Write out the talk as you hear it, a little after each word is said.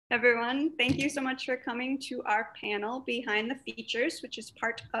Everyone, thank you so much for coming to our panel, Behind the Features, which is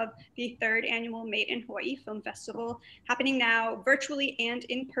part of the 3rd annual Made in Hawaii Film Festival, happening now virtually and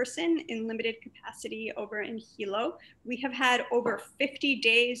in person in limited capacity over in Hilo. We have had over 50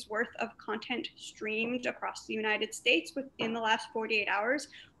 days worth of content streamed across the United States within the last 48 hours,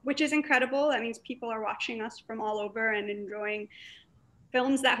 which is incredible. That means people are watching us from all over and enjoying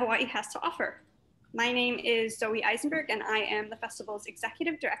films that Hawaii has to offer. My name is Zoe Eisenberg, and I am the festival's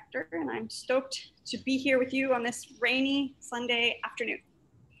executive director, and I'm stoked to be here with you on this rainy Sunday afternoon.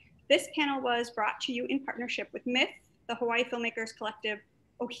 This panel was brought to you in partnership with MIF, the Hawaii Filmmakers Collective,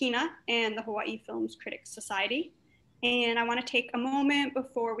 Ohina, and the Hawaii Films Critics Society. And I want to take a moment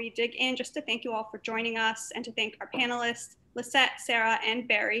before we dig in just to thank you all for joining us and to thank our panelists, Lisette, Sarah, and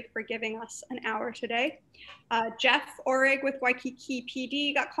Barry for giving us an hour today. Jeff Orig with Waikiki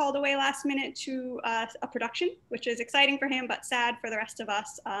PD got called away last minute to a production, which is exciting for him, but sad for the rest of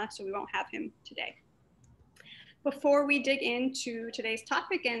us, so we won't have him today. Before we dig into today's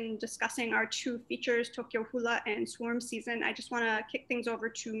topic and discussing our 2 features, Tokyo Hula and Swarm Season, I just want to kick things over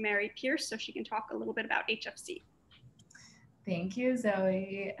to Mary Pierce so she can talk a little bit about HFC. Thank you,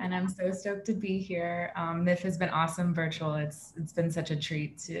 Zoe, and I'm so stoked to be here. MIF has been awesome virtual. It's been such a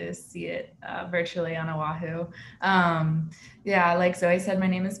treat to see it virtually on Oahu. Yeah, like Zoe said, my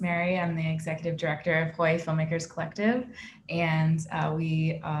name is Mary. I'm the executive director of Hawaii Filmmakers Collective, and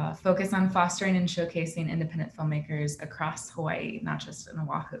we focus on fostering and showcasing independent filmmakers across Hawaii, not just in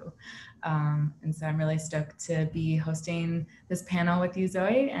Oahu. And so I'm really stoked to be hosting this panel with you,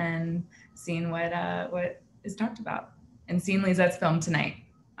 Zoe, and seeing what is talked about. And seeing Lisette's film tonight.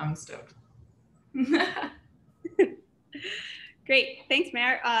 I'm stoked. Great, thanks,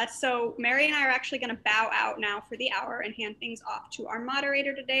 Mary. So Mary and I are actually going to bow out now for the hour and hand things off to our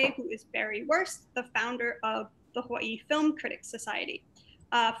moderator today, who is Barry Wurst, the founder of the Hawaii Film Critics Society.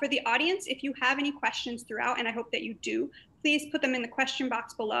 For the audience, if you have any questions throughout, and I hope that you do, please put them in the question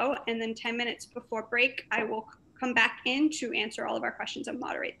box below, and then 10 minutes before break, I will come back in to answer all of our questions and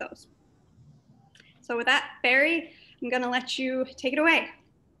moderate those. So with that, Barry, I'm going to let you take it away.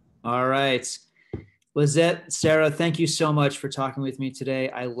 All right. Lisette, Sarah, thank you so much for talking with me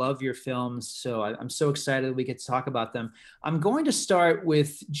today. I love your films, so I'm so excited we get to talk about them. I'm going to start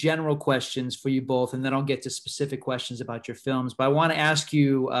with general questions for you both, and then I'll get to specific questions about your films. But I want to ask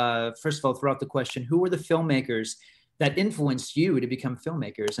you, first of all, throughout the question, who were the filmmakers that influenced you to become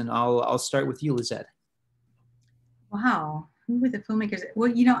filmmakers? And I'll start with you, Lisette. Wow, who were the filmmakers?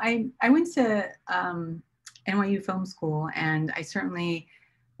 Well, you know, I went to NYU Film School, and I certainly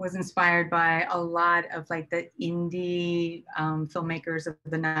was inspired by a lot of like the indie filmmakers of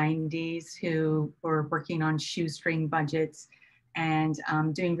the 90s who were working on shoestring budgets and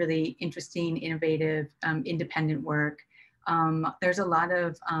doing really interesting, innovative, independent work. There's a lot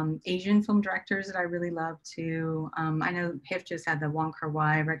of Asian film directors that I really love too. I know HIF just had the Wong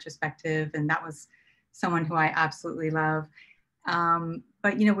Kar-wai retrospective, and that was someone who I absolutely love.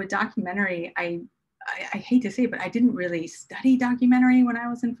 But you know, with documentary, I hate to say it, but I didn't really study documentary when I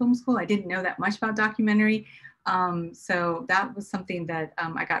was in film school. I didn't know that much about documentary. So that was something that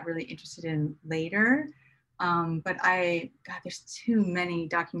I got really interested in later. But God, there's too many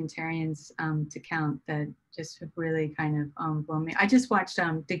documentarians to count that just have really kind of blown me. I just watched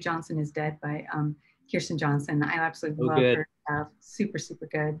Dick Johnson is Dead by Kirsten Johnson. I absolutely love her stuff. Super, super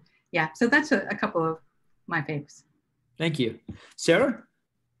good. Yeah, so that's a couple of my faves. Thank you. Sarah?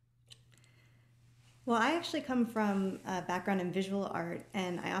 Well, I actually come from a background in visual art,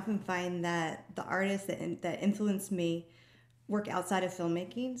 and I often find that the artists that influence me work outside of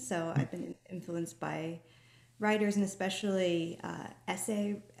filmmaking. So I've been influenced by writers, and especially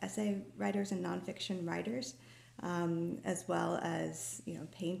essay writers and nonfiction writers, as well as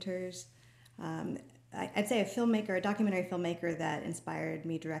painters. I'd say a filmmaker, a documentary filmmaker that inspired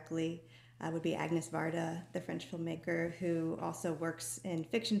me directly would be Agnes Varda, the French filmmaker who also works in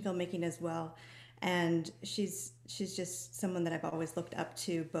fiction filmmaking as well. And she's just someone that I've always looked up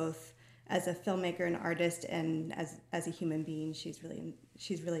to, both as a filmmaker and artist, and as a human being. She's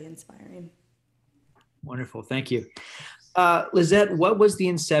really inspiring. Wonderful, thank you. Lisette, what was the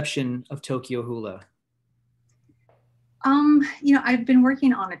inception of Tokyo Hula? I've been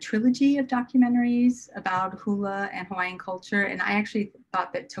working on a trilogy of documentaries about hula and Hawaiian culture, and I actually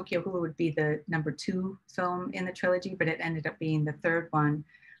thought that Tokyo Hula would be the #2 film in the trilogy, but it ended up being the 3rd one.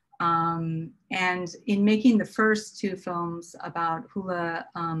 And in making the first 2 films about hula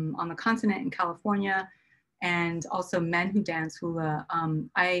on the continent in California, and also Men Who Dance Hula,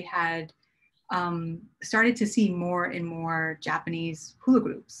 I had started to see more and more Japanese hula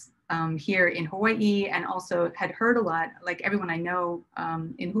groups here in Hawaii, and also had heard a lot, like everyone I know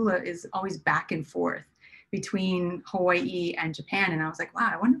in hula is always back and forth between Hawaii and Japan. And I was like, wow,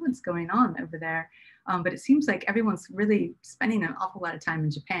 I wonder what's going on over there. But it seems like everyone's really spending an awful lot of time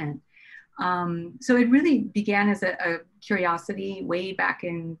in Japan. So it really began as a curiosity way back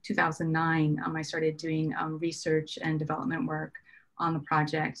in 2009. I started doing research and development work on the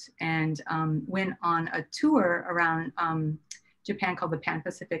project, and went on a tour around Japan called the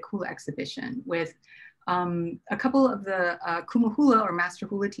Pan-Pacific Hula Exhibition with a couple of the kuma hula or master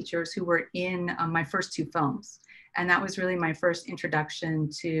hula teachers who were in my first two films. And that was really my first introduction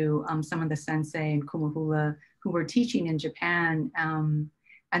to some of the sensei and kuma hula who were teaching in Japan.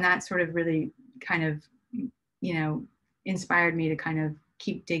 And that sort of really kind of, you know, inspired me to kind of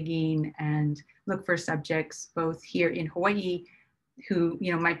keep digging and look for subjects both here in Hawaii who,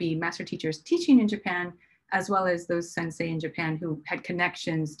 you know, might be master teachers teaching in Japan, as well as those sensei in Japan who had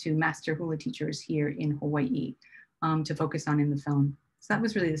connections to master hula teachers here in Hawaii to focus on in the film. So that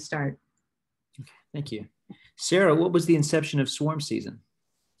was really the start. Okay, thank you. Sarah, what was the inception of swarm season?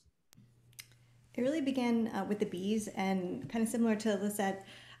 It really began with the bees, and kind of similar to Lisette,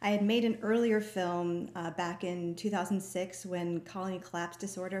 I had made an earlier film back in 2006 when colony collapse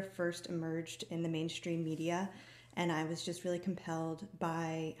disorder first emerged in the mainstream media. And I was just really compelled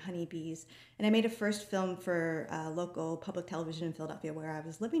by honeybees. And I made a first film for local public television in Philadelphia where I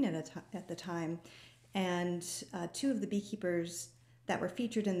was living at the time. And two of the beekeepers that were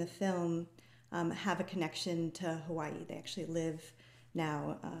featured in the film have a connection to Hawaii. They actually live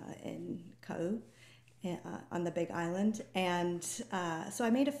now in Kau on the Big Island. And so I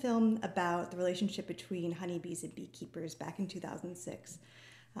made a film about the relationship between honeybees and beekeepers back in 2006.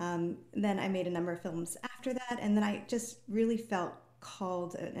 Then I made a number of films after that, and then I just really felt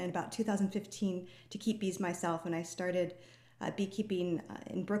called in about 2015 to keep bees myself, and I started beekeeping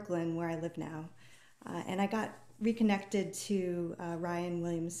in Brooklyn, where I live now. And I got reconnected to Ryan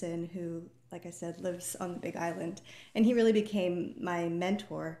Williamson, who, like I said, lives on the Big Island, and he really became my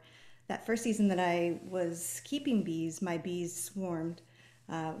mentor. That first season that I was keeping bees, my bees swarmed.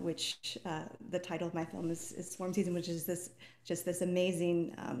 Which the title of my film is Swarm Season, which is this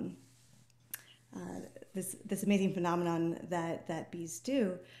amazing this amazing phenomenon that bees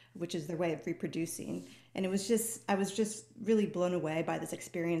do, which is their way of reproducing. And I was just really blown away by this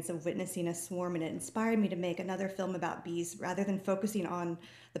experience of witnessing a swarm, and it inspired me to make another film about bees rather than focusing on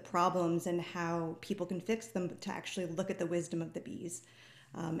the problems and how people can fix them, but to actually look at the wisdom of the bees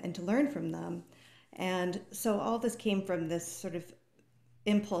and to learn from them. And so all this came from this sort of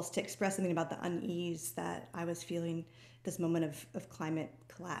impulse to express something about the unease that I was feeling this moment of climate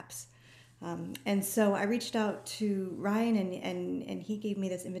collapse. And so I reached out to Ryan, and he gave me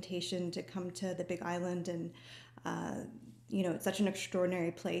this invitation to come to the Big Island, and you know, it's such an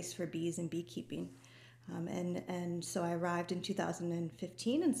extraordinary place for bees and beekeeping. And so I arrived in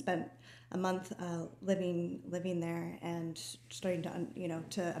 2015 and spent a month living there and starting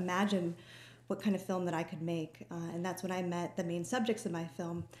to imagine what kind of film that I could make. And that's when I met the main subjects of my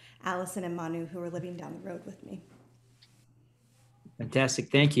film, Allison and Manu, who were living down the road with me. Fantastic,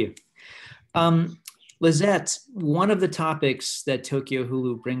 thank you. Lisette, one of the topics that Tokyo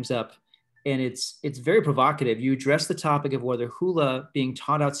Hulu brings up, and it's very provocative, you address the topic of whether hula being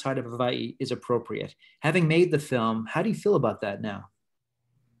taught outside of Hawaii is appropriate. Having made the film, how do you feel about that now?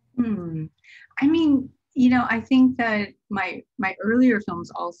 I mean, you know, I think that my earlier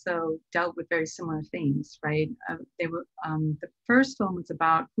films also dealt with very similar themes, right? They were the first film was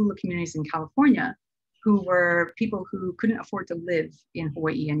about hula communities in California, who were people who couldn't afford to live in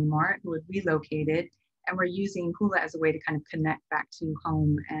Hawaii anymore, who had relocated and were using hula as a way to kind of connect back to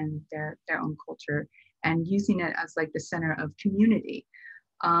home and their own culture, and using it as like the center of community.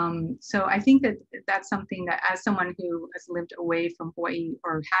 So I think that that's something that, as someone who has lived away from Hawaii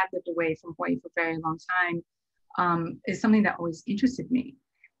or had lived away from Hawaii for a very long time, is something that always interested me.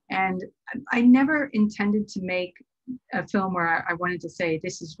 And I never intended to make a film where I wanted to say,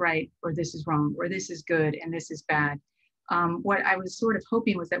 this is right, or this is wrong, or this is good, and this is bad. What I was sort of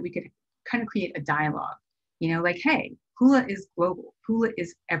hoping was that we could kind of create a dialogue, you know, like, hey, hula is global. Hula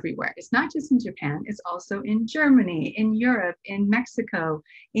is everywhere. It's not just in Japan, it's also in Germany, in Europe, in Mexico,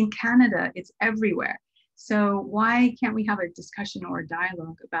 in Canada, it's everywhere. So why can't we have a discussion or a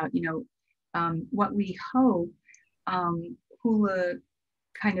dialogue about, you know, what we hope hula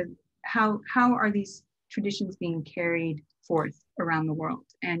kind of, how are these traditions being carried forth around the world?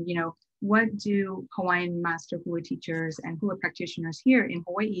 And, you know, what do Hawaiian master hula teachers and hula practitioners here in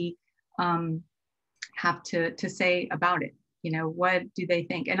Hawaii have to say about it? You know, what do they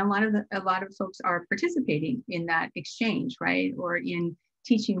think? And a lot of folks are participating in that exchange, right? Or in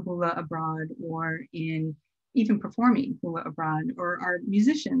teaching hula abroad or in even performing hula abroad, or our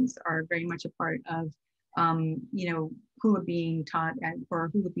musicians are very much a part of, you know, hula being taught or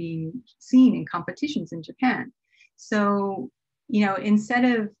hula being seen in competitions in Japan. So, you know, instead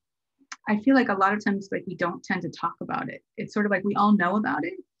of, I feel like a lot of times, like, we don't tend to talk about it. It's sort of like we all know about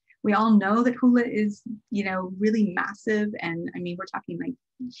it. We all know that hula is, you know, really massive. And I mean, we're talking like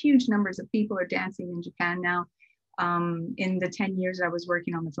huge numbers of people are dancing in Japan now. In the 10 years I was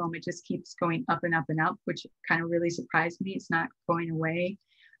working on the film, it just keeps going up and up and up, which kind of really surprised me. It's not going away.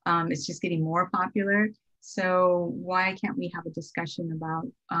 It's just getting more popular. So why can't we have a discussion about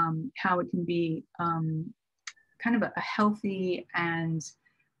how it can be kind of a healthy and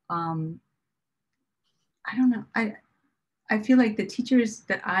I don't know. I feel like the teachers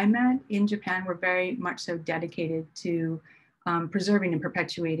that I met in Japan were very much so dedicated to preserving and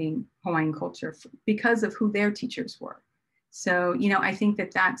perpetuating Hawaiian culture because of who their teachers were. So, you know, I think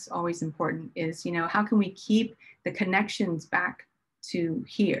that that's always important is, you know, how can we keep the connections back to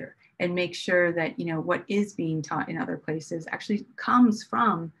here and make sure that, you know, what is being taught in other places actually comes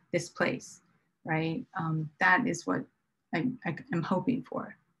from this place, right? That is what I'm hoping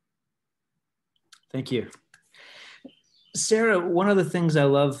for. Thank you. Sarah, one of the things I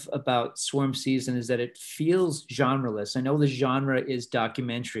love about Swarm Season is that it feels genreless. I know the genre is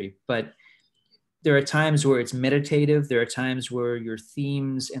documentary, but there are times where it's meditative. There are times where your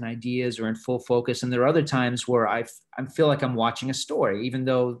themes and ideas are in full focus. And there are other times where I feel like I'm watching a story, even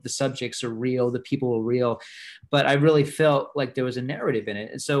though the subjects are real, the people are real, but I really felt like there was a narrative in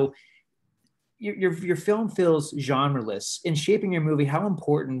it. And so your film feels genreless. In shaping your movie, how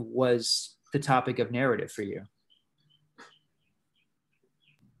important was the topic of narrative for you?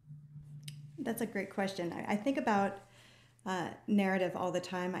 That's a great question. I think about narrative all the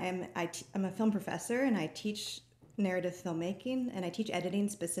time. I'm a film professor and I teach narrative filmmaking and I teach editing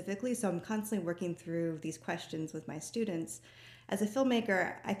specifically. So I'm constantly working through these questions with my students. As a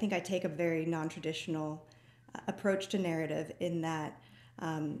filmmaker, I think I take a very non-traditional approach to narrative in that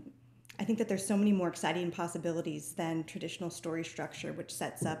I think that there's so many more exciting possibilities than traditional story structure, which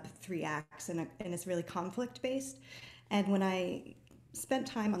sets up 3 acts and is really conflict-based. And when I spent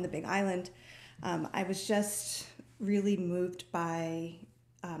time on the Big Island, I was just really moved by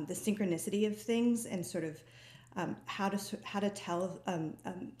the synchronicity of things and sort of how to tell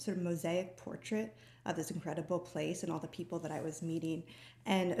sort of mosaic portrait of this incredible place and all the people that I was meeting.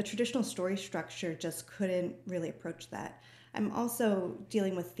 And a traditional story structure just couldn't really approach that. I'm also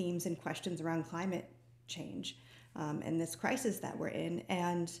dealing with themes and questions around climate change and this crisis that we're in,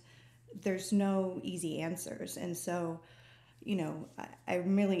 and there's no easy answers. And so, you know,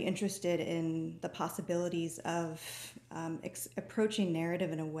 I'm really interested in the possibilities of approaching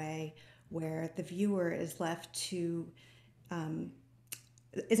narrative in a way where the viewer is left to,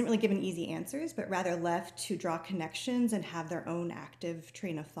 isn't really given easy answers, but rather left to draw connections and have their own active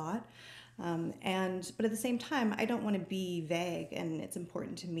train of thought. But at the same time, I don't want to be vague, and it's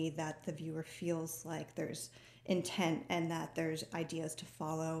important to me that the viewer feels like there's intent and that there's ideas to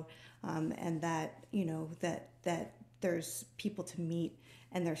follow, and that, you know, that there's people to meet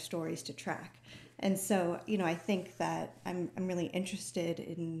and there's stories to track. And so, you know, I think that I'm really interested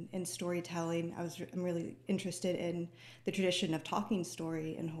in storytelling. I'm really interested in the tradition of talking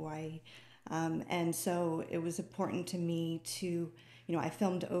story in Hawaii. And so it was important to me to, you know, I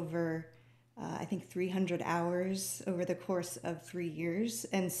filmed over I think 300 hours over the course of 3 years,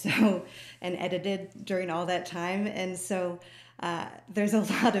 and edited during all that time. And so there's a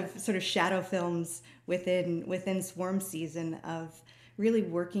lot of sort of shadow films within Swarm Season of really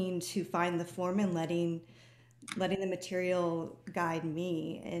working to find the form and letting the material guide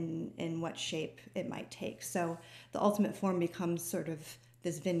me in what shape it might take. So the ultimate form becomes sort of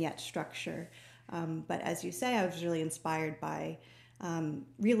this vignette structure. But as you say, I was really inspired by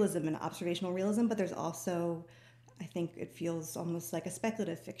realism and observational realism, but there's also, I think it feels almost like a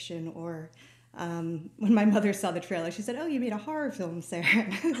speculative fiction. Or when my mother saw the trailer, she said, "Oh, you made a horror film, Sarah."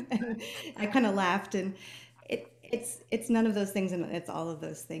 And I kind of laughed, and it's none of those things, and it's all of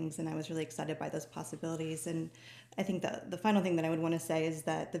those things. And I was really excited by those possibilities. And I think the final thing that I would want to say is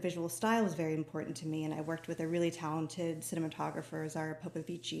that the visual style is very important to me. And I worked with a really talented cinematographer, Zara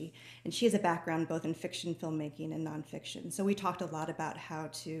Popovici, and she has a background both in fiction filmmaking and nonfiction. So we talked a lot about how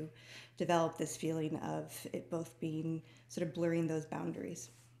to develop this feeling of it both being sort of blurring those boundaries.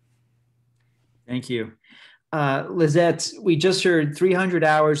 Thank you. Lisette, we just heard 300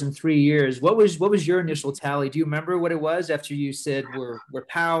 hours in 3 years. What was your initial tally? Do you remember what it was after you said we're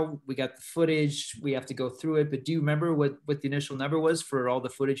POW, we got the footage, we have to go through it, but do you remember what the initial number was for all the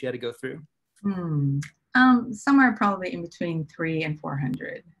footage you had to go through? Somewhere probably in between 300 and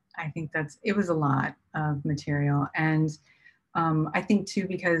 400. I think it was a lot of material. And I think too,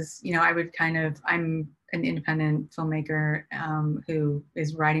 because, I'm an independent filmmaker who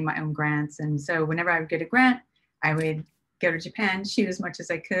is writing my own grants. And so whenever I would get a grant, I would go to Japan, shoot as much as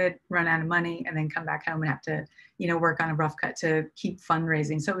I could, run out of money, and then come back home and have to, work on a rough cut to keep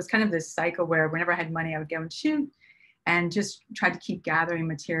fundraising. So it was kind of this cycle where whenever I had money, I would go and shoot and just tried to keep gathering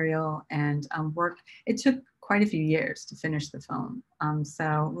material and work. It took quite a few years to finish the film.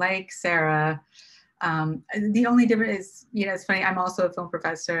 So like Sarah, the only difference is, it's funny, I'm also a film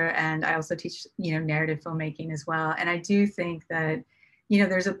professor and I also teach, narrative filmmaking as well. And I do think that,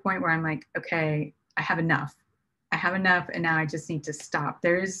 there's a point where I'm like, okay, I have enough. And now I just need to stop.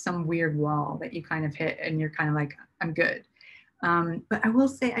 There is some weird wall that you kind of hit and you're kind of like, I'm good. But I will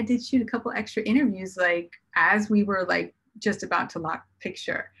say I did shoot a couple extra interviews, like as we were like just about to lock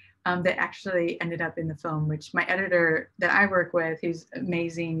picture, that actually ended up in the film, which my editor that I work with, who's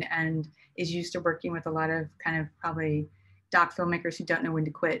amazing and is used to working with a lot of kind of probably doc filmmakers who don't know when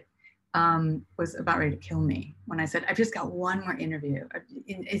to quit, was about ready to kill me when I said, I've just got one more interview.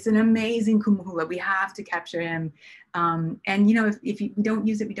 It's an amazing kumuhula. We have to capture him. And if we don't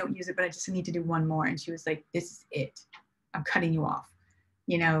use it, we don't use it, but I just need to do one more. And she was like, this is it. I'm cutting you off.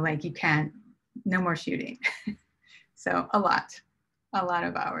 Like you can't, no more shooting. So a lot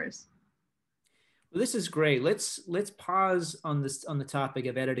of hours. Well, this is great. Let's pause on the topic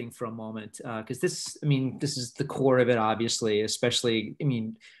of editing for a moment, because this is the core of it, obviously. Especially,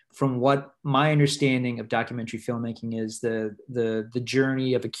 from what my understanding of documentary filmmaking is, the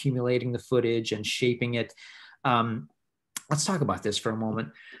journey of accumulating the footage and shaping it. Let's talk about this for a moment.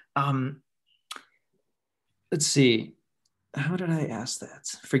 Let's see. How did I ask that?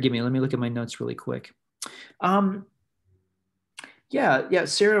 Forgive me. Let me look at my notes really quick. Yeah,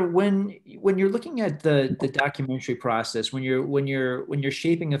 Sarah. When you're looking at the documentary process, when you're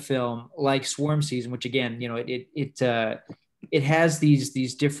shaping a film like Swarm Season, which again, it has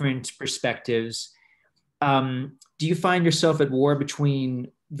these different perspectives. Do you find yourself at war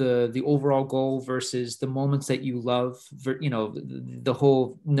between the overall goal versus the moments that you love? The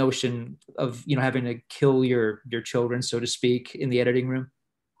whole notion of having to kill your children, so to speak, in the editing room.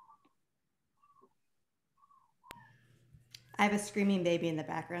 I have a screaming baby in the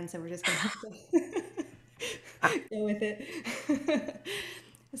background, so we're just gonna have to go with it.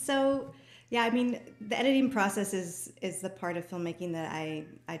 So, yeah, the editing process is the part of filmmaking that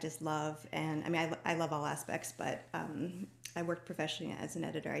I just love, and I love all aspects, but I work professionally as an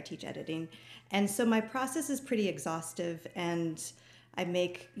editor. I teach editing, and so my process is pretty exhaustive, and I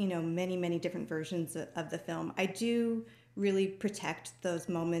make many different versions of the film. I do really protect those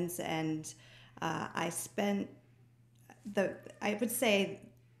moments, and I would say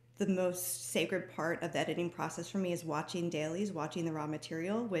the most sacred part of the editing process for me is watching dailies, watching the raw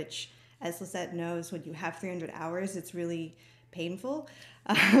material, which, as Lisette knows, when you have 300 hours, it's really painful.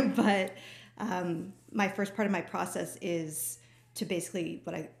 But my first part of my process is to basically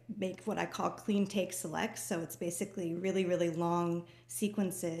what I call clean take selects. So it's basically really long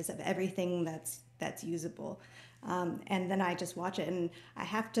sequences of everything that's usable. And then I just watch it, and I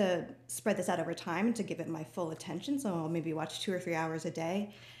have to spread this out over time to give it my full attention. So I'll maybe watch 2 or 3 hours a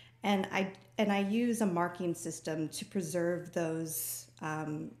day, and I use a marking system to preserve those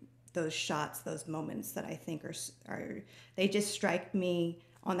shots, those moments that I think are they just strike me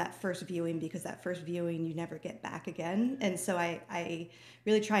on that first viewing, because that first viewing you never get back again. And so I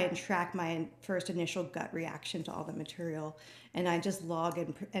really try and track my first initial gut reaction to all the material, and I just log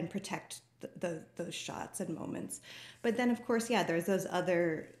and protect those shots and moments. But then, of course, yeah, there's those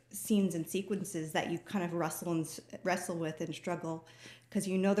other scenes and sequences that you kind of wrestle with and struggle, because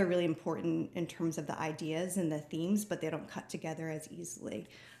they're really important in terms of the ideas and the themes, but they don't cut together as easily.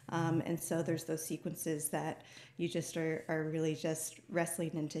 And so there's those sequences that you just are really just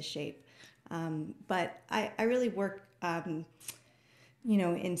wrestling into shape. But I really work in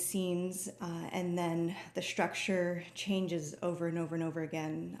scenes, and then the structure changes over and over and over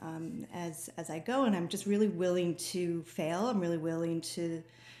again as I go, and I'm just really willing to fail. I'm really willing to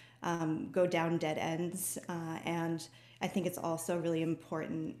go down dead ends, and I think it's also really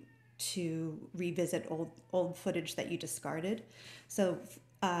important to revisit old footage that you discarded. So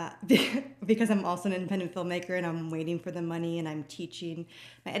because I'm also an independent filmmaker and I'm waiting for the money and I'm teaching,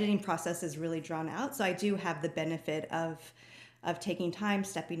 my editing process is really drawn out. So I do have the benefit of taking time,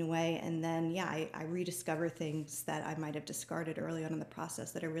 stepping away, and then I rediscover things that I might have discarded early on in the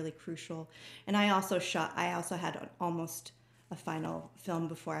process that are really crucial. And I also had almost a final film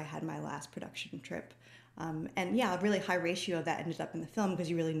before I had my last production trip. And yeah, a really high ratio of that ended up in the film because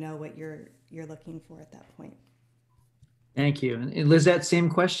you really know what you're looking for at that point. Thank you. And Lisette, same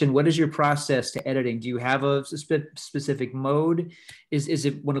question. What is your process to editing? Do you have a specific mode? Is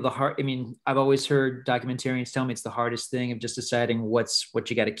it one of the hard? I mean, I've always heard documentarians tell me it's the hardest thing of just deciding what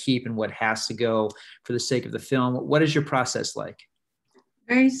you got to keep and what has to go for the sake of the film. What is your process like?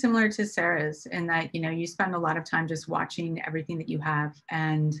 Very similar to Sarah's in that, you spend a lot of time just watching everything that you have.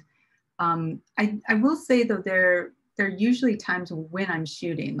 And I will say though, there are usually times when I'm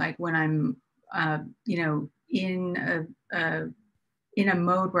shooting, like when I'm, in a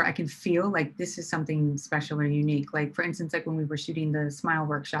mode where I can feel like this is something special or unique. Like for instance, like when we were shooting the Smile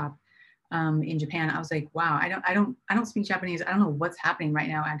workshop in Japan, I was like, wow, I don't speak Japanese. I don't know what's happening right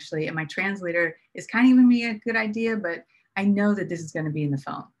now actually. And my translator is kind of giving me a good idea, but I know that this is going to be in the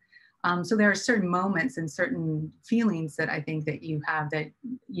film. So there are certain moments and certain feelings that I think that you have that,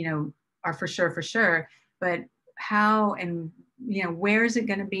 are for sure, but how and, where is it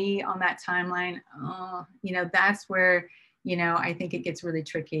going to be on that timeline? That's where, I think it gets really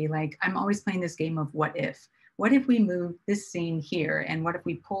tricky. Like I'm always playing this game of what if we moved this scene here? And what if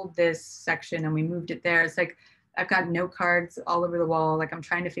we pulled this section and we moved it there? It's like, I've got note cards all over the wall. Like I'm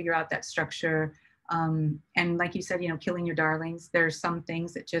trying to figure out that structure. And like you said, killing your darlings, there's some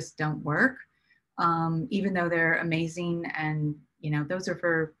things that just don't work, even though they're amazing. And, those are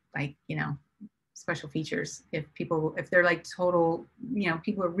for like, special features. If they're like total,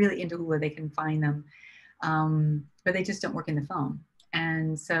 people are really into hula, they can find them. But they just don't work in the film.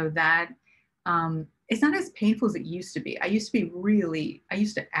 And so that, it's not as painful as it used to be. I used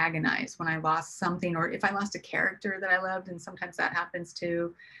to agonize when I lost something, or if I lost a character that I loved, and sometimes that happens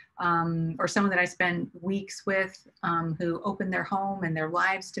too. Or someone that I spend weeks with, who open their home and their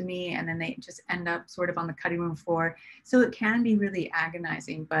lives to me, and then they just end up sort of on the cutting room floor. So it can be really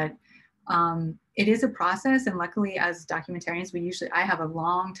agonizing, but it is a process. And luckily as documentarians, I have a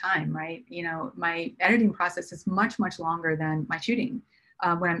long time, right? My editing process is much, much longer than my shooting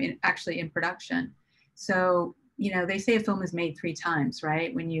when I'm actually in production. So, they say a film is made 3 times,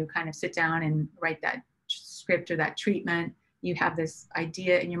 right? When you kind of sit down and write that script or that treatment, you have this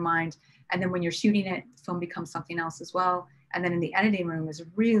idea in your mind. And then when you're shooting it, the film becomes something else as well. And then in the editing room is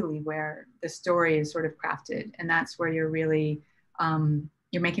really where the story is sort of crafted. And that's where you're really,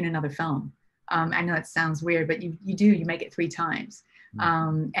 you're making another film. I know it sounds weird, but you make it 3 times.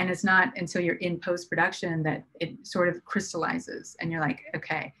 And it's not until you're in post-production that it sort of crystallizes and you're like,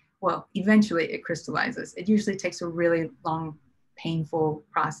 okay, well, eventually it crystallizes. It usually takes a really long, painful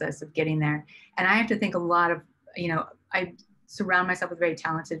process of getting there. And I have to think a lot of, I surround myself with very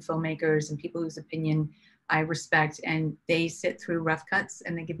talented filmmakers and people whose opinion I respect, and they sit through rough cuts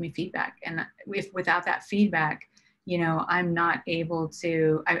and they give me feedback. And without that feedback, I'm not able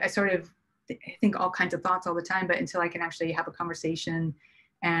to, I sort of think all kinds of thoughts all the time, but until I can actually have a conversation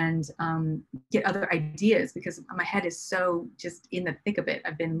and get other ideas, because my head is so just in the thick of it.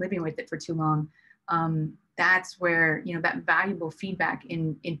 I've been living with it for too long. That's where, that valuable feedback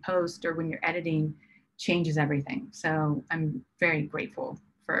in post or when you're editing changes everything. So I'm very grateful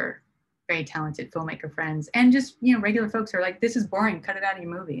for very talented filmmaker friends and just, regular folks who are like, this is boring, cut it out of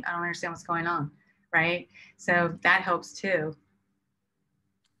your movie. I don't understand what's going on, right? So that helps too.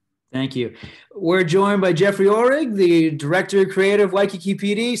 Thank you. We're joined by Jeffrey Orig, the director creator of Waikiki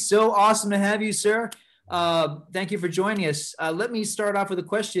PD. So awesome to have you, sir. Thank you for joining us. Let me start off with a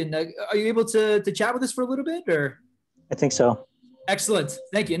question. Are you able to chat with us for a little bit, or? I think so. Excellent.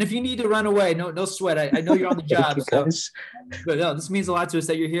 Thank you. And if you need to run away, no sweat. I know you're on the job. But no, this means a lot to us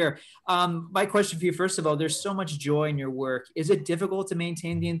that you're here. My question for you, first of all, there's so much joy in your work. Is it difficult to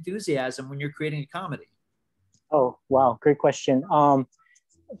maintain the enthusiasm when you're creating a comedy? Oh, wow. Great question.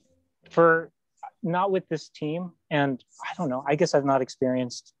 For not with this team, and I don't know, I guess I've not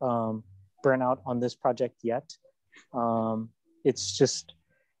experienced burnout on this project yet. It's just,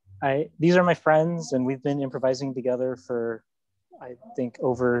 these are my friends, and we've been improvising together for, I think,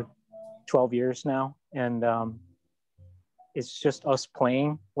 over 12 years now. And it's just us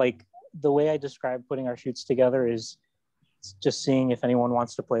playing. Like the way I describe putting our shoots together is just seeing if anyone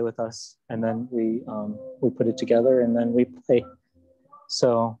wants to play with us. And then we put it together and then we play.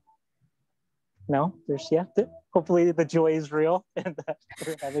 So no, hopefully the joy is real and that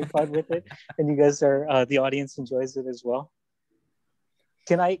we're having fun with it. And you guys are, the audience enjoys it as well.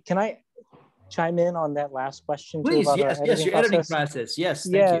 Can I chime in on that last question? Please, too, yes, your editing process. Yes,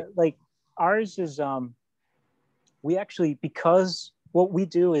 thank you. Like ours is, we actually, because what we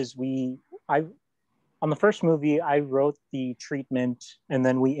do is on the first movie, I wrote the treatment and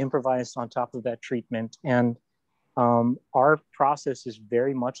then we improvised on top of that treatment. And our process is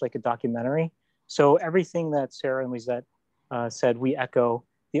very much like a documentary. So everything that Sarah and Lisette said, we echo.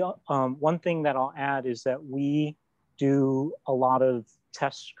 The one thing that I'll add is that we do a lot of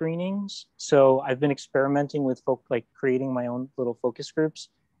test screenings. So I've been experimenting with like creating my own little focus groups.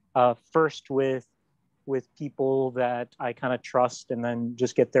 First with people that I kind of trust, and then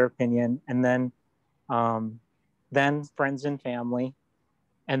just get their opinion, and then friends and family,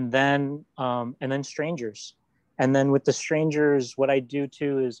 and then strangers. And then with the strangers, what I do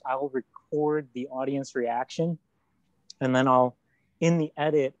too is I'll record the audience reaction, and then in the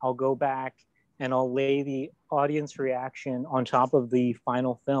edit, I'll go back and I'll lay the audience reaction on top of the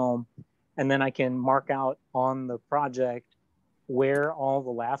final film. And then I can mark out on the project where all the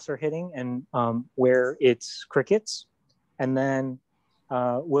laughs are hitting and where it's crickets. And then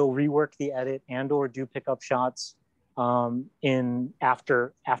we'll rework the edit and or do pickup shots in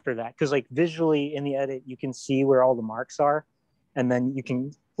after that. Cause like visually in the edit, you can see where all the marks are. And then you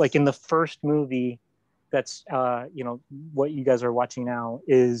can, like in the first movie, that's, what you guys are watching now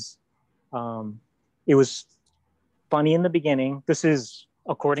is, it was funny in the beginning. This is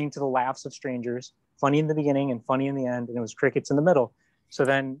according to the laughs of strangers, funny in the beginning and funny in the end. And it was crickets in the middle. So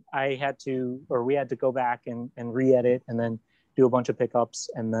then we had to go back and re-edit and then do a bunch of pickups.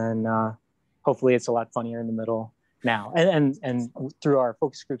 And then hopefully it's a lot funnier in the middle now. And through our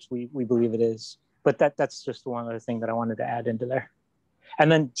focus groups, we believe it is. But that's just one other thing that I wanted to add into there. And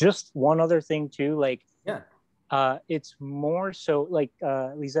then just one other thing too, like, it's more so like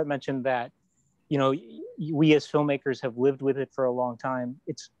Lisette mentioned that, we as filmmakers have lived with it for a long time.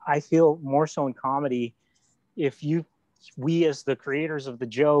 I feel more so in comedy, we as the creators of the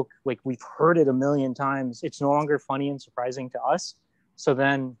joke, like we've heard it a million times, it's no longer funny and surprising to us. So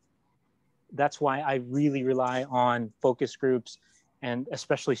then that's why I really rely on focus groups and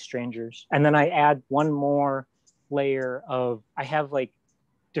especially strangers. And then I add one more layer of, I have like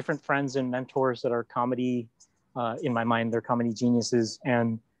different friends and mentors that are comedy, in my mind, they're comedy geniuses,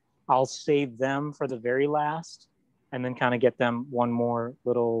 and I'll save them for the very last and then kind of get them one more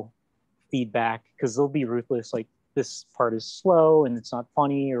little feedback, because they'll be ruthless. Like, this part is slow and it's not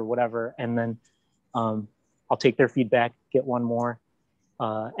funny or whatever. And then I'll take their feedback, get one more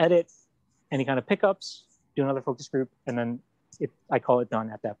edit, any kind of pickups, do another focus group, and then I call it done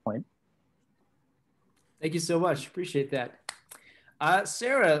at that point. Thank you so much. Appreciate that.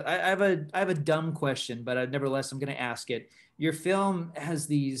 Sarah, I have a dumb question, but nevertheless, I'm going to ask it. Your film has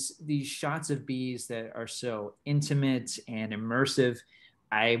these shots of bees that are so intimate and immersive.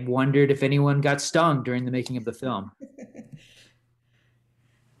 I wondered if anyone got stung during the making of the film.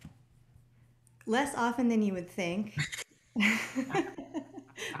 Less often than you would think.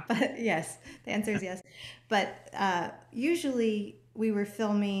 But yes, the answer is yes. But usually we were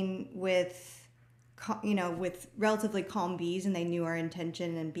filming with relatively calm bees, and they knew our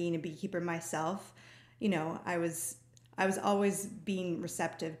intention. And being a beekeeper myself, I was always being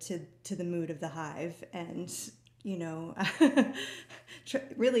receptive to the mood of the hive, and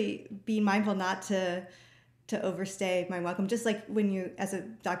really being mindful not to overstay my welcome. Just like when you, as a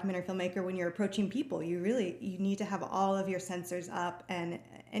documentary filmmaker, when you're approaching people, you need to have all of your sensors up, and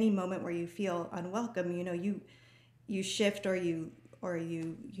any moment where you feel unwelcome, you shift or you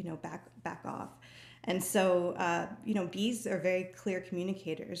back off. And so, bees are very clear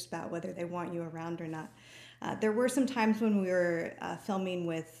communicators about whether they want you around or not. There were some times when we were filming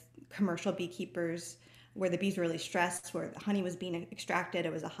with commercial beekeepers where the bees were really stressed, where the honey was being extracted.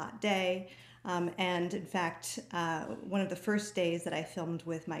 It was a hot day. And in fact, one of the first days that I filmed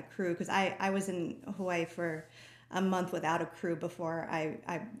with my crew, because I was in Hawaii for a month without a crew before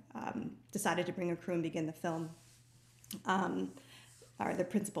I decided to bring a crew and begin the film. Or the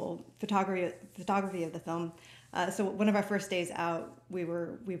principal photography of the film. So one of our first days out, we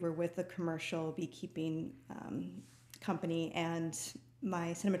were with a commercial beekeeping company, and my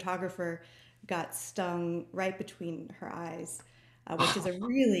cinematographer got stung right between her eyes, which is a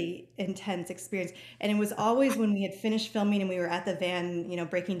really intense experience. And it was always when we had finished filming and we were at the van,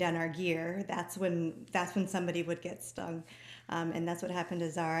 breaking down our gear. That's when somebody would get stung. And that's what happened to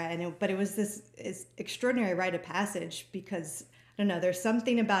Zara. But it was this extraordinary rite of passage, because I don't know, there's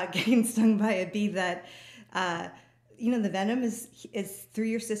something about getting stung by a bee that, the venom is through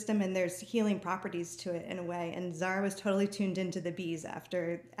your system, and there's healing properties to it in a way. And Zara was totally tuned into the bees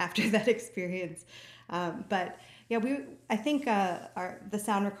after that experience. But yeah, I think the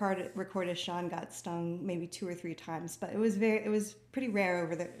sound recordist Sean got stung maybe 2 or 3 times, but it was pretty rare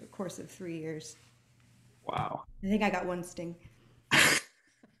over the course of 3 years. Wow. I think I got 1 sting.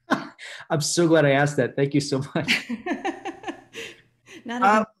 I'm so glad I asked that. Thank you so much. Not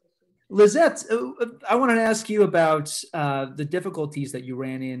a Lisette, I wanted to ask you about the difficulties that you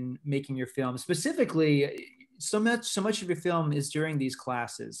ran in making your film. Specifically, so much of your film is during these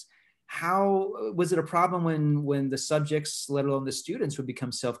classes. How was it a problem when the subjects, let alone the students, would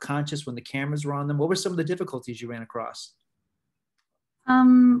become self-conscious when the cameras were on them? What were some of the difficulties you ran across?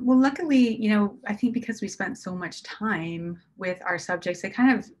 Well, luckily, I think because we spent so much time with our subjects, they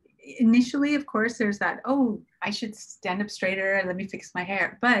kind of initially, of course, there's that, oh, I should stand up straighter, let me fix my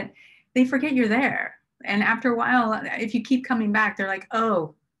hair. But they forget you're there. And after a while, if you keep coming back, they're like,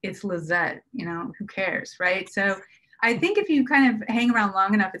 oh, it's Lisette, who cares, right? So I think if you kind of hang around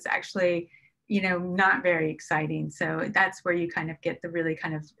long enough, it's actually, not very exciting. So that's where you kind of get the really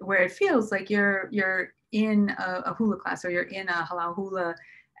kind of, where it feels like you're in a hula class, or you're in a halau hula,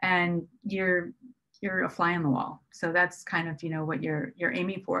 and you're a fly on the wall. So that's kind of, what you're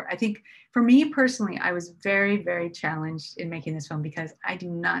aiming for. I think for me personally, I was very, very challenged in making this film because I do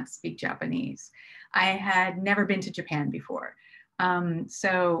not speak Japanese. I had never been to Japan before.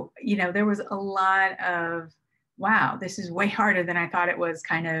 So, there was a lot of, wow, this is way harder than I thought it was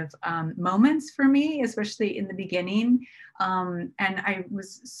kind of moments for me, especially in the beginning. And I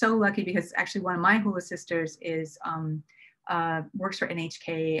was so lucky because actually one of my hula sisters is, works for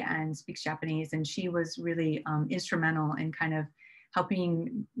NHK and speaks Japanese. And she was really instrumental in kind of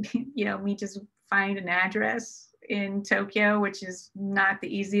helping, me just find an address in Tokyo, which is not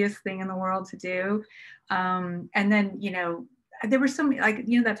the easiest thing in the world to do. And then, there were some, like,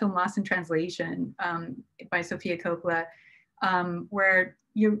 that film Lost in Translation by Sofia Coppola, where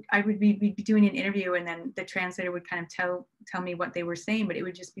I would be doing an interview, and then the translator would kind of tell me what they were saying, but it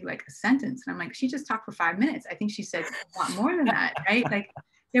would just be like a sentence. And I'm like, she just talked for 5 minutes. I think she said a lot more than that, right? Like,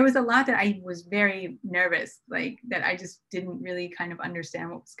 there was a lot that I was very nervous, like, that I just didn't really kind of understand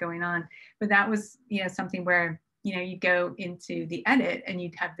what was going on. But that was, something where, you go into the edit and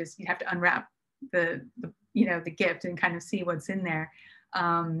you'd have to unwrap the gift and kind of see what's in there,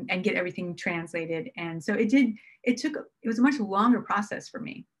 and get everything translated. And so it was a much longer process for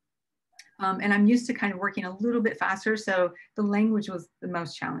me. And I'm used to kind of working a little bit faster. So the language was the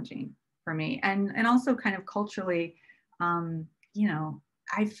most challenging for me. And also kind of culturally,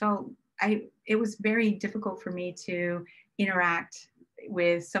 I felt it was very difficult for me to interact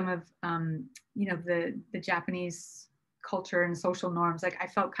with some of, the Japanese culture and social norms. Like, I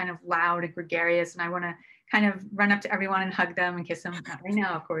felt kind of loud and gregarious, and I want to kind of run up to everyone and hug them and kiss them. Not right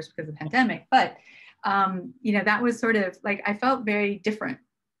now, of course, because of the pandemic, but that was sort of like, I felt very different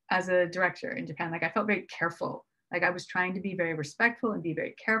as a director in Japan. Like, I felt very careful. Like, I was trying to be very respectful and be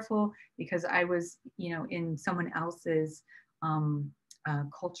very careful because I was, in someone else's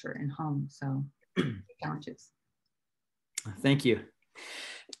culture and home. So challenges. Thank you.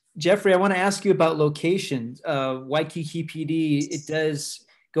 Jeffrey, I want to ask you about locations. Waikiki PD, it does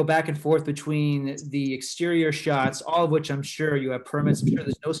go back and forth between the exterior shots, all of which I'm sure you have permits. I'm sure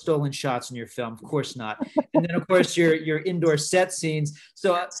there's no stolen shots in your film. Of course not. And then, of course, your indoor set scenes.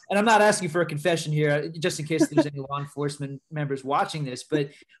 So, and I'm not asking for a confession here, just in case there's any law enforcement members watching this. But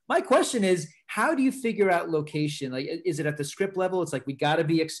my question is, how do you figure out location? Like, is it at the script level? It's like, we got to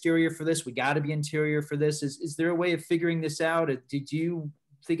be exterior for this. We got to be interior for this. Is there a way of figuring this out? Did you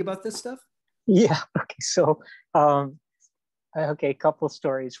think about this stuff? Yeah. Okay. So, a couple of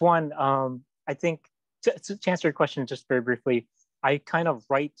stories. One, I think to answer your question just very briefly, I kind of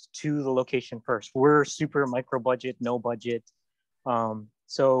write to the location first. We're super micro budget, no budget.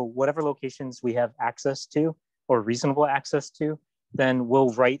 So whatever locations we have access to or reasonable access to, then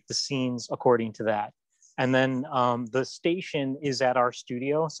we'll write the scenes according to that. And then the station is at our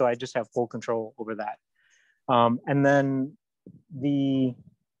studio, so I just have full control over that. And then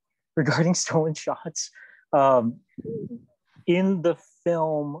regarding stolen shots, in the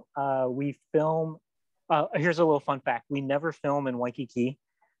film, we film, here's a little fun fact. We never film in Waikiki.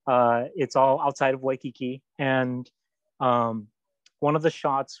 It's all outside of Waikiki. And one of the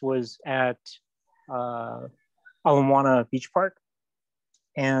shots was at Ala Moana Beach Park.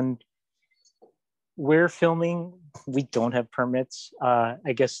 And we're filming, we don't have permits.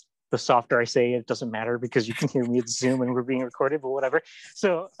 I guess the softer I say, it doesn't matter because you can hear me at Zoom and we're being recorded, but whatever.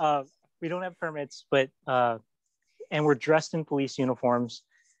 So we don't have permits, but and we're dressed in police uniforms.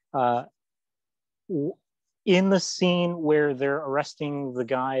 In the scene where they're arresting the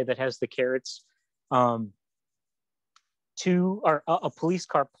guy that has the carrots, a police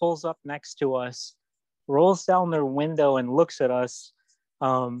car pulls up next to us, rolls down their window and looks at us.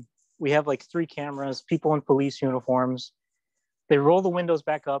 We have like 3 cameras, people in police uniforms. They roll the windows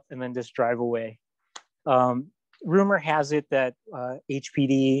back up and then just drive away. Rumor has it that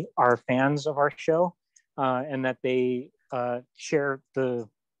HPD are fans of our show and that they share the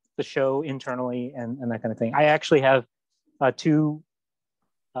the show internally and that kind of thing. I actually have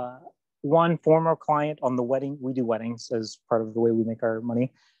one former client on the wedding. We do weddings as part of the way we make our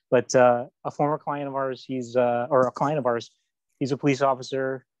money. But a former client of ours, or a client of ours, he's a police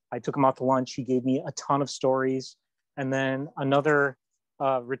officer. I took him out to lunch. He gave me a ton of stories. And then another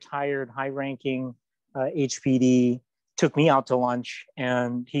retired high-ranking HPD took me out to lunch,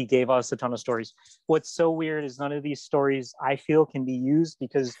 and he gave us a ton of stories. What's so weird is none of these stories I feel can be used,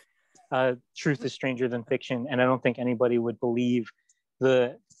 because truth is stranger than fiction. And I don't think anybody would believe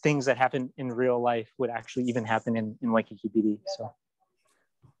the things that happen in real life would actually even happen in Waikiki PD. So.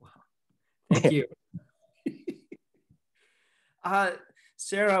 Thank you.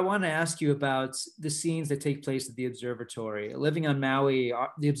 Sarah, I want to ask you about the scenes that take place at the observatory. Living on Maui,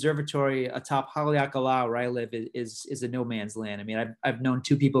 the observatory atop Haleakala, where I live, is a no man's land. I mean, I've known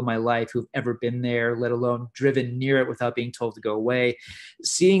two people in my life who've ever been there, let alone driven near it without being told to go away.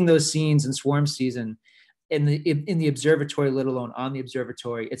 Seeing those scenes in swarm season in the observatory, let alone on the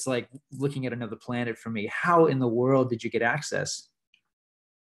observatory, it's like looking at another planet for me. How in the world did you get access?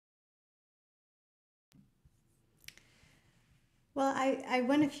 Well, I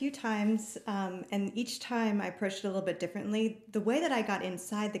went a few times, and each time I approached it a little bit differently. The way that I got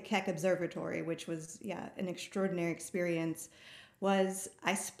inside the Keck Observatory, which was, an extraordinary experience, was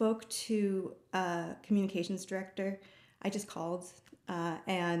I spoke to a communications director. I just called,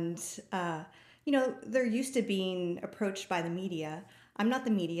 and they're used to being approached by the media. I'm not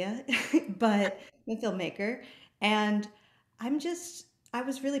the media, but I'm a filmmaker, and I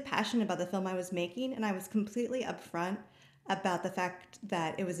was really passionate about the film I was making, and I was completely upfront about the fact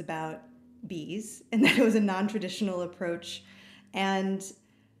that it was about bees and that it was a non-traditional approach. And,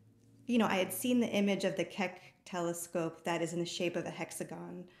 I had seen the image of the Keck telescope that is in the shape of a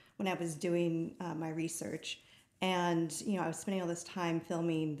hexagon when I was doing my research. And, I was spending all this time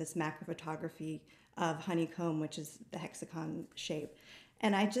filming this macro photography of honeycomb, which is the hexagon shape.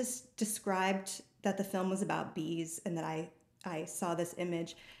 And I just described that the film was about bees and that I saw this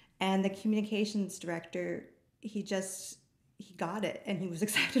image. And the communications director, he got it, and he was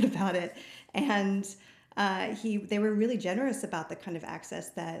excited about it. And they were really generous about the kind of access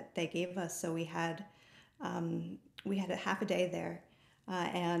that they gave us. So we had a half a day there,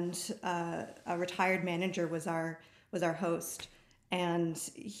 and a retired manager was our host, and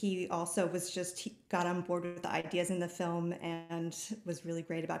he also he got on board with the ideas in the film and was really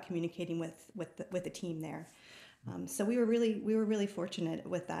great about communicating with the team there. So we were really fortunate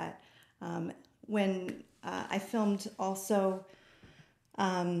with that. When I filmed also,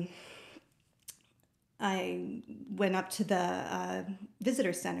 I went up to the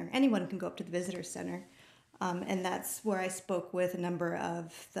visitor center. Anyone can go up to the visitor center. And that's where I spoke with a number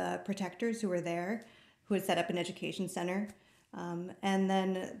of the protectors who were there, who had set up an education center. And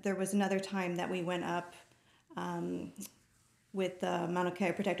then there was another time that we went up with the Mauna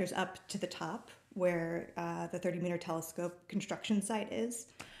Kea protectors up to the top where the 30-meter telescope construction site is.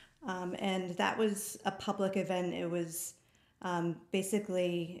 And that was a public event. It was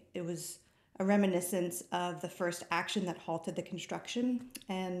basically a reminiscence of the first action that halted the construction.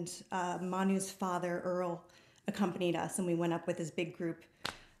 And Manu's father, Earl, accompanied us, and we went up with this big group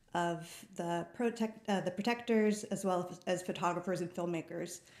of the protectors as well as photographers and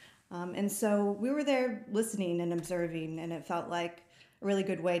filmmakers. And so we were there listening and observing, and it felt like a really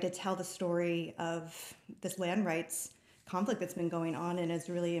good way to tell the story of this land rights conflict that's been going on and is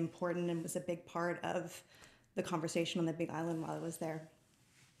really important and was a big part of the conversation on the Big Island while I was there.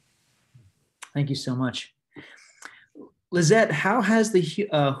 Thank you so much. Lisette, how has the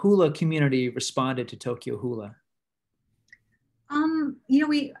hula community responded to Tokyo Hula?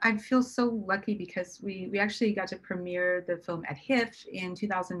 I feel so lucky because we actually got to premiere the film at HIF in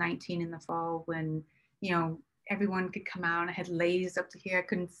 2019 in the fall when, everyone could come out. I had leis up to here, I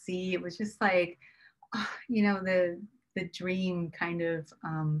couldn't see. It was just like, the dream kind of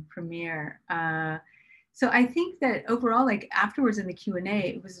premiere. So I think that overall, like afterwards in the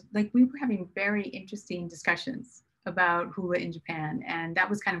Q&A, it was like we were having very interesting discussions about hula in Japan. And that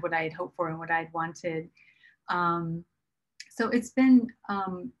was kind of what I had hoped for and what I'd wanted. So it's been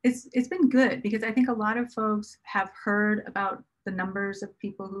good because I think a lot of folks have heard about the numbers of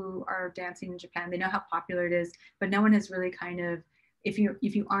people who are dancing in Japan. They know how popular it is, but no one has really kind of, if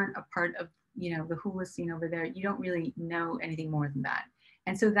you aren't a part of the hula scene over there, you don't really know anything more than that.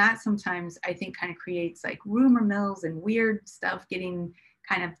 And so that sometimes I think kind of creates like rumor mills and weird stuff getting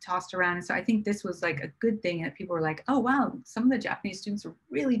kind of tossed around. And so I think this was like a good thing that people were like, oh, wow, some of the Japanese students are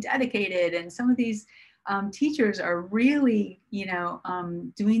really dedicated. And some of these teachers are really,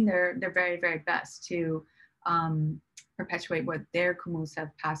 doing their very, very best to perpetuate what their kumus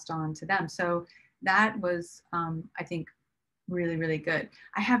have passed on to them. So that was, I think, really, really good.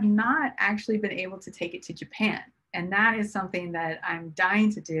 I have not actually been able to take it to Japan, and that is something that I'm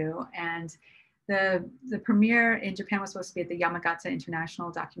dying to do. And the premiere in Japan was supposed to be at the Yamagata International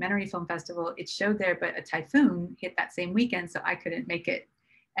Documentary Film Festival. It showed there, but a typhoon hit that same weekend, so I couldn't make it,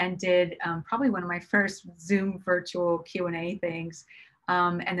 and did probably one of my first Zoom virtual Q&A things.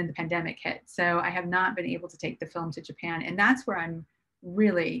 And then the pandemic hit. So I have not been able to take the film to Japan. And that's where I'm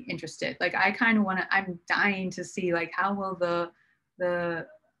really interested. Like, I kind of want to, I'm dying to see, like, how will the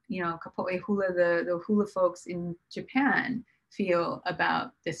you know, Kapoe hula, the hula folks in Japan feel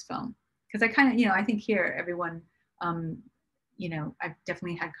about this film? Because I kind of, you know, I think here everyone, you know, I've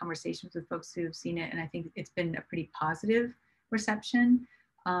definitely had conversations with folks who have seen it, and I think it's been a pretty positive reception.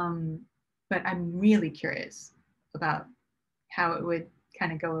 But I'm really curious about how it would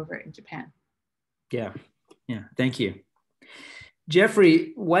kind of go over in Japan. Yeah, thank you.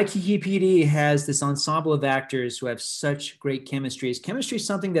 Jeffrey, Waikiki PD has this ensemble of actors who have such great chemistry. Is chemistry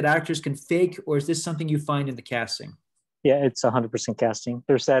something that actors can fake, or is this something you find in the casting? Yeah, it's 100% casting.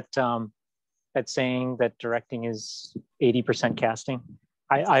 There's that that saying that directing is 80% casting.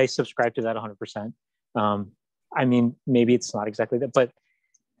 I subscribe to that 100%. I mean, maybe it's not exactly that, but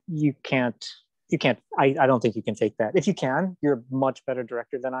you can't, I don't think you can take that. If you can, you're a much better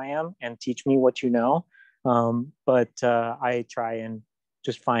director than I am, and teach me what you know. But I try and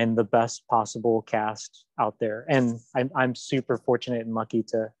just find the best possible cast out there. And I'm super fortunate and lucky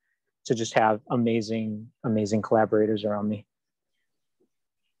to just have amazing collaborators around me.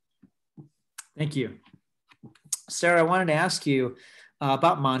 Thank you. Sarah, I wanted to ask you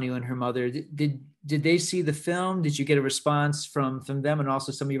about Manu and her mother. Did they see the film? Did you get a response from them, and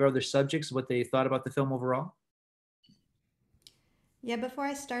also some of your other subjects, what they thought about the film overall? Yeah, before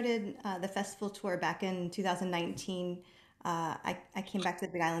I started the festival tour back in 2019, I came back to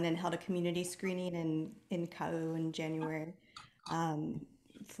the Big Island and held a community screening in Kau in January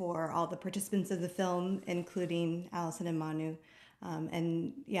for all the participants of the film, including Allison and Manu.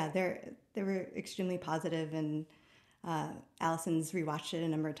 And yeah, they were extremely positive, and Allison's rewatched it a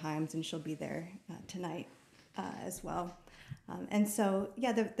number of times, and she'll be there tonight as well. And so,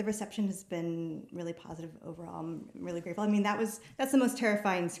 yeah, the reception has been really positive overall. I'm really grateful. I mean, that's the most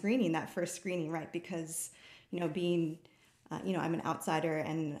terrifying screening, that first screening, right? Because, being, I'm an outsider,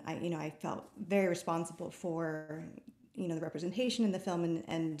 and I felt very responsible for, the representation in the film,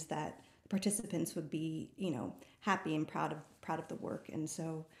 and that participants would be, happy and proud of the work. And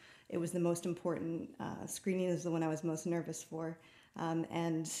so it was the most important screening. Is the one I was most nervous for.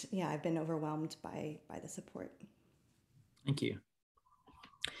 And yeah, I've been overwhelmed by the support. Thank you.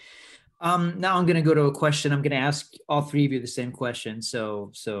 Now I'm going to go to a question. I'm going to ask all three of you the same question.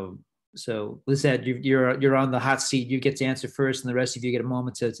 So Lisette, you're on the hot seat. You get to answer first, and the rest of you get a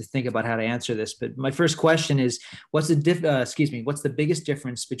moment to think about how to answer this. But my first question is, what's the biggest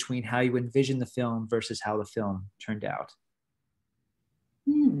difference between how you envision the film versus how the film turned out?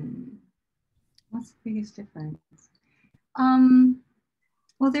 What's the biggest difference?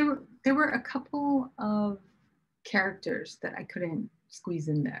 Well, there were a couple of characters that I couldn't squeeze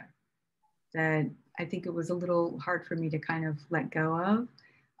in there, that I think it was a little hard for me to kind of let go of.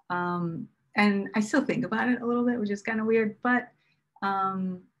 And I still think about it a little bit, which is kind of weird, but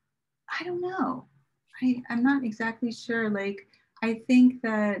I don't know. I'm not exactly sure. Like, I think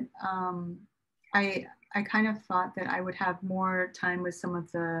that I kind of thought that I would have more time with some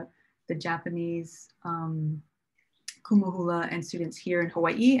of the Japanese kumuhula and students here in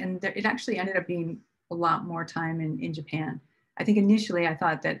Hawaii, and it actually ended up being a lot more time in Japan. I think initially I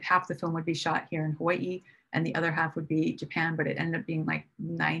thought that half the film would be shot here in Hawaii and the other half would be Japan, but it ended up being like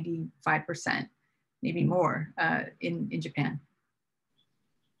 95%, maybe more, in Japan.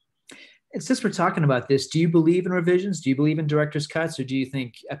 And since we're talking about this, do you believe in revisions? Do you believe in director's cuts, or do you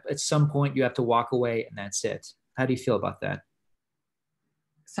think at some point you have to walk away and that's it? How do you feel about that?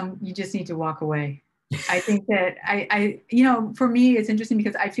 You just need to walk away. I think that for me, it's interesting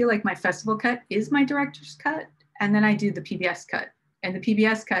because I feel like my festival cut is my director's cut, and then I do the PBS cut. And the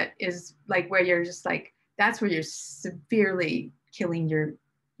PBS cut is like where you're just like, that's where you're severely killing your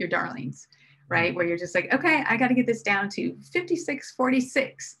darlings, right? Where you're just like, okay, I got to get this down to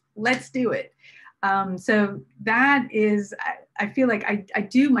 56:46. Let's do it. So that is, I feel like I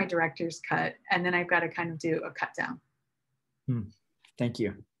do my director's cut, and then I've got to kind of do a cut down. Thank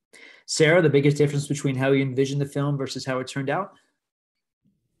you. Sarah, the biggest difference between how you envisioned the film versus how it turned out?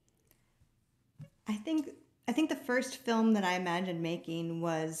 I think the first film that I imagined making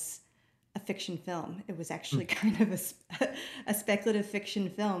was a fiction film. It was actually kind of a speculative fiction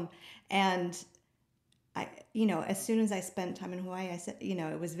film. And as soon as I spent time in Hawaii, I said,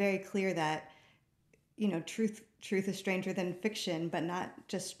 it was very clear that, truth is stranger than fiction, but not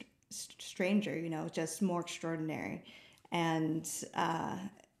just stranger, just more extraordinary. And,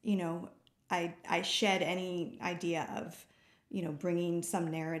 I shed any idea of, bringing some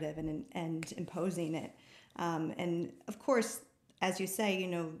narrative and imposing it. And of course, as you say,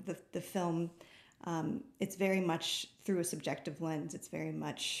 the film, it's very much through a subjective lens. It's very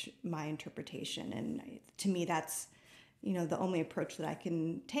much my interpretation, and to me, that's the only approach that I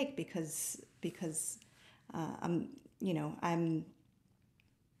can take because I'm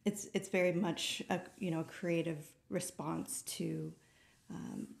it's very much a creative response to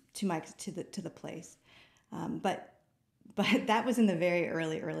the place, but that was in the very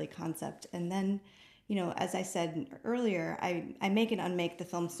early concept, and then as I said earlier, I make and unmake the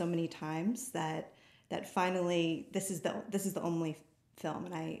film so many times that finally this is the only film,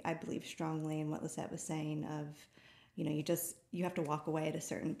 and I believe strongly in what Lisette was saying of you have to walk away at a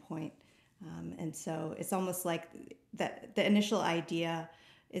certain point, and so it's almost like that the initial idea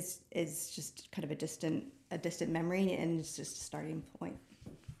is just kind of a distant memory, and it's just a starting point.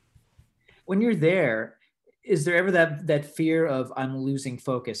 When you're there, is there ever that fear of I'm losing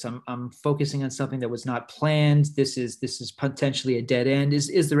focus? I'm focusing on something that was not planned. This is potentially a dead end.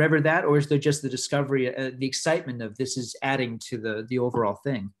 Is there ever that, or is there just the discovery, the excitement of this is adding to the overall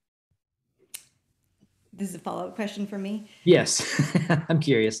thing? This is a follow-up question for me. Yes, I'm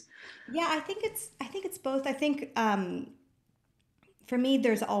curious. Yeah, I think it's both. I think for me,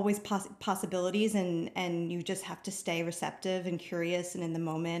 there's always possibilities, and you just have to stay receptive and curious and in the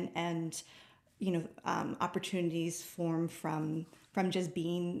moment, and opportunities form from just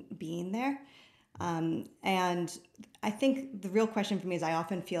being there. And I think the real question for me is I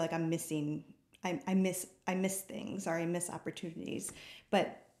often feel like I miss things, or I miss opportunities,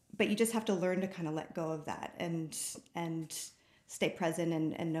 but you just have to learn to kind of let go of that and stay present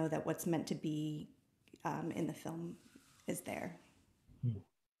and know that what's meant to be in the film is there.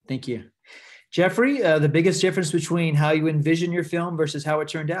 Thank you. Jeffrey, the biggest difference between how you envision your film versus how it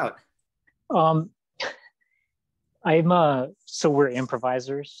turned out? So we're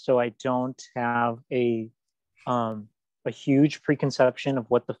improvisers, so I don't have a huge preconception of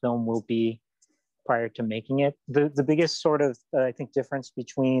what the film will be prior to making it. The biggest sort of I think difference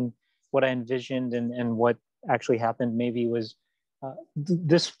between what I envisioned and what actually happened maybe was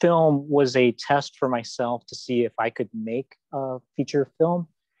this film was a test for myself to see if I could make a feature film,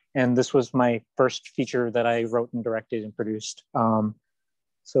 and this was my first feature that I wrote and directed and produced.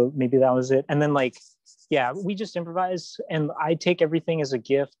 So maybe that was it. And then we just improvise, and I take everything as a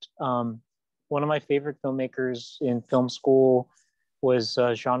gift. One of my favorite filmmakers in film school was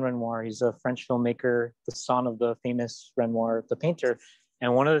Jean Renoir. He's a French filmmaker, the son of the famous Renoir, the painter.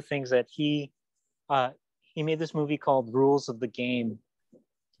 And one of the things that he made this movie called Rules of the Game.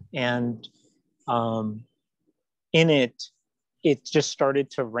 And in it just started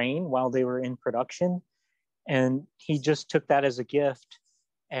to rain while they were in production. And he just took that as a gift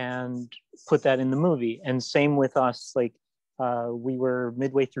and put that in the movie. And same with us, we were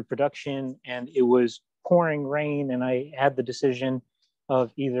midway through production and it was pouring rain, and I had the decision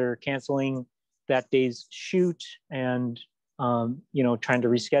of either canceling that day's shoot and trying to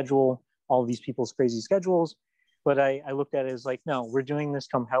reschedule all these people's crazy schedules. But I looked at it as no, we're doing this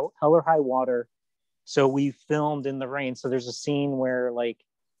come hell or high water. So we filmed in the rain. So there's a scene where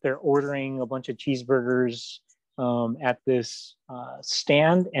they're ordering a bunch of cheeseburgers at this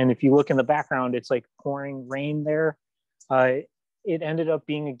stand, and if you look in the background, it's pouring rain there. It ended up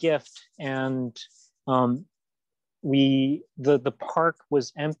being a gift, and the park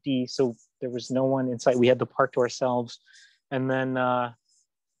was empty, so there was no one inside. We had the park to ourselves, and then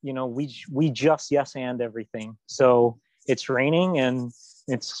we just yes and everything. So it's raining, and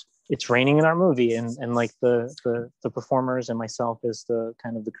it's raining in our movie, and the performers and myself as the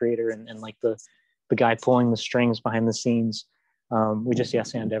kind of the creator and the guy pulling the strings behind the scenes. We just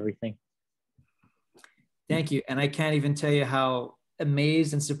yes and everything. Thank you. And I can't even tell you how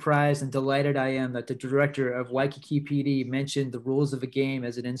amazed and surprised and delighted I am that the director of Waikiki PD mentioned the rules of a game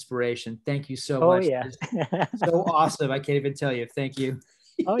as an inspiration. Thank you so much. Yeah. So awesome. I can't even tell you. Thank you.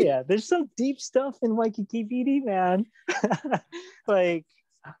 Oh yeah. There's some deep stuff in Waikiki PD, man. I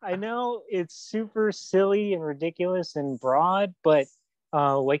know it's super silly and ridiculous and broad, but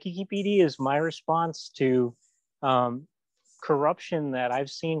Waikiki PD is my response to corruption that I've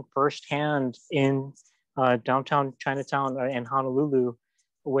seen firsthand in downtown Chinatown and Honolulu,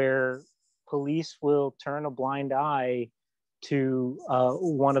 where police will turn a blind eye to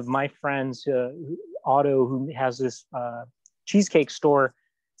one of my friends, Otto, who has this cheesecake store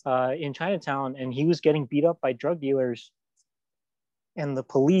in Chinatown, and he was getting beat up by drug dealers. And the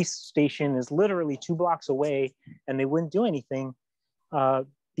police station is literally 2 blocks away, and they wouldn't do anything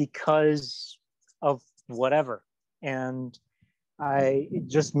because of whatever. And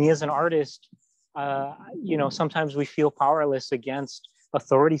me as an artist, sometimes we feel powerless against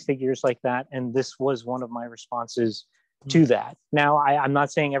authority figures like that. And this was one of my responses to that. Now, I'm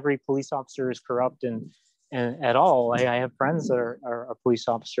not saying every police officer is corrupt and at all. I have friends that are police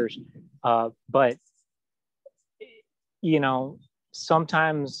officers, but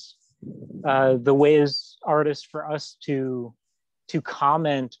sometimes the way as artists for us to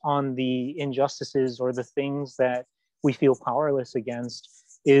comment on the injustices or the things that we feel powerless against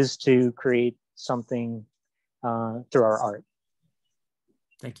is to create something through our art.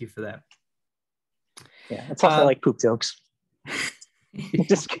 Thank you for that. Yeah, it's also like poop jokes.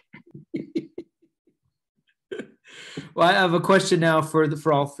 Just Well, I have a question now for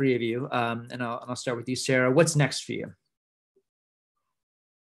all 3 of you, and I'll start with you, Sarah. What's next for you?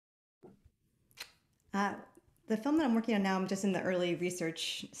 The film that I'm working on now, I'm just in the early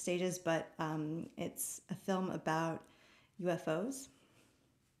research stages, but it's a film about UFOs.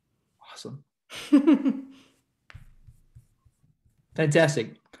 Awesome.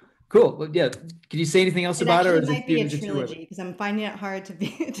 Fantastic. Cool. Well, yeah. Can you say anything else about it? Or It might be a trilogy because I'm finding it hard to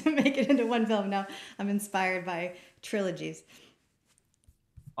make it into one film now. I'm inspired by trilogies.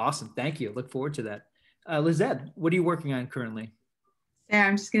 Awesome. Thank you. Look forward to that. Lisette, what are you working on currently? Yeah,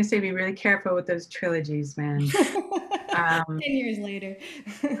 I'm just going to say be really careful with those trilogies, man. 10 years later.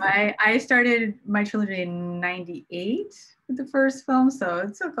 I started my trilogy in '98 with the first film, so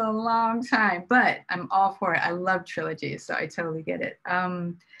it took a long time, but I'm all for it. I love trilogies, so I totally get it.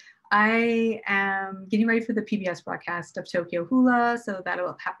 I am getting ready for the PBS broadcast of Tokyo Hula, so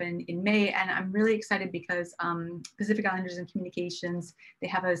that'll happen in May, and I'm really excited because Pacific Islanders and Communications, they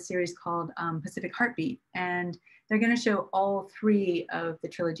have a series called Pacific Heartbeat, and they're going to show all 3 of the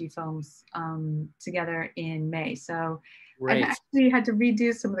trilogy films together in May. So Great. I actually had to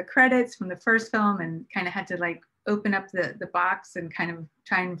redo some of the credits from the first film and kind of had to like open up the box and kind of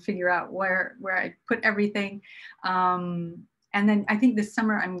try and figure out where I put everything. And then I think this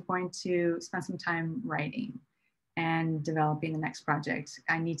summer I'm going to spend some time writing and developing the next project.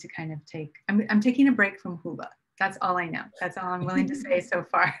 I need to kind of I'm taking a break from hula. That's all I know. That's all I'm willing to say so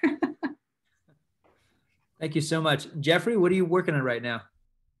far. Thank you so much. Jeffrey, what are you working on right now?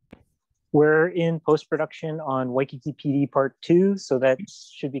 We're in post-production on Waikiki PD Part 2, so that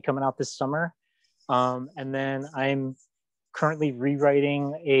should be coming out this summer. And then I'm currently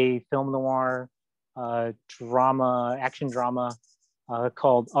rewriting a film noir action drama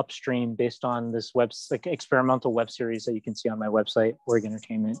called Upstream, based on this experimental web series that you can see on my website,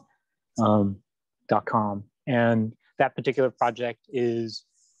 origentertainment.com. And that particular project is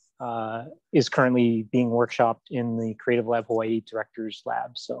currently being workshopped in the Creative Lab Hawaii Directors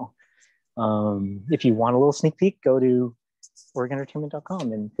Lab. So if you want a little sneak peek, go to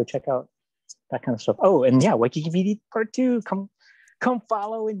origentertainment.com and go check out that kind of stuff. Oh, and yeah, Waikiki PD Part 2, come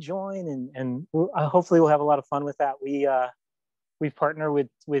follow and join, and hopefully we'll have a lot of fun with that. We partner with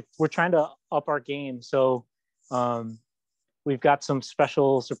we're trying to up our game, so we've got some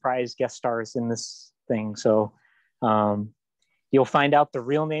special surprise guest stars in this thing. So you'll find out the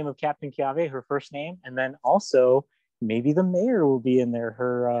real name of Captain Kiave, her first name, and then also maybe the mayor will be in there,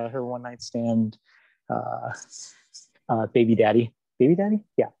 her one night stand baby daddy.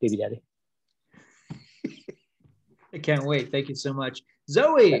 Yeah, baby daddy. I can't wait. Thank you so much.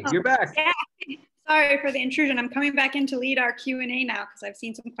 Zoe, you're back. Yeah. Sorry for the intrusion. I'm coming back in to lead our Q&A now because I've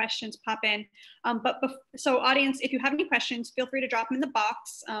seen some questions pop in. So audience, if you have any questions, feel free to drop them in the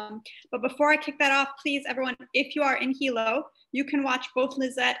box. But before I kick that off, please, everyone, if you are in Hilo, you can watch both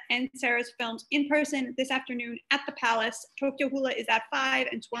Lisette and Sarah's films in person this afternoon at the Palace. Tokyo Hula is at 5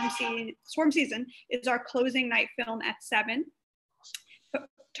 and Swarm Season is our closing night film at 7.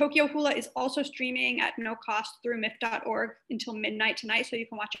 Tokyo Hula is also streaming at no cost through myth.org until midnight tonight, so you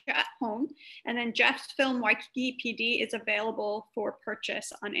can watch it at home. And then Jeff's film, Waikiki PD, is available for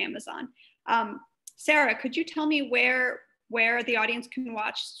purchase on Amazon. Sarah, could you tell me where the audience can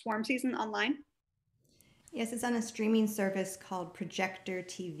watch Swarm Season online? Yes, it's on a streaming service called Projector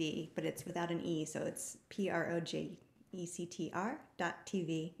TV, but it's without an E, so it's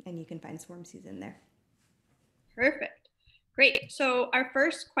PROJECTR.TV, and you can find Swarm Season there. Perfect. Great. So our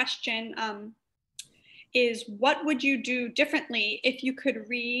first question is, what would you do differently if you could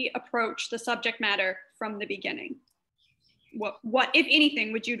reapproach the subject matter from the beginning? What, if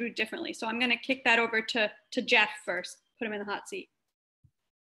anything, would you do differently? So I'm going to kick that over to Jeff first, put him in the hot seat.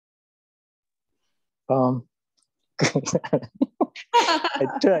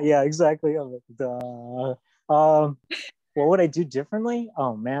 Yeah, exactly. I'm like, duh. What would I do differently?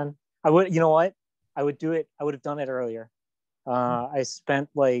 Oh man, I would. You know what? I would do it. I would have done it earlier. I spent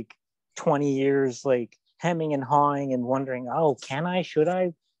like 20 years like hemming and hawing and wondering, oh, can I? Should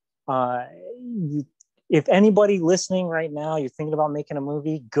I? Uh, if anybody listening right now, you're thinking about making a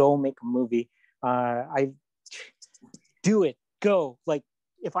movie, go make a movie. I do it. Go. Like,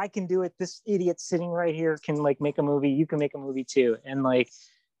 if I can do it, this idiot sitting right here can like make a movie. You can make a movie too. And like,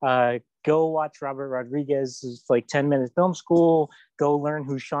 go watch Robert Rodriguez's like 10-minute film school. Go learn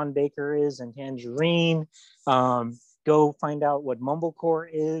who Sean Baker is and Tangerine. Go find out what Mumblecore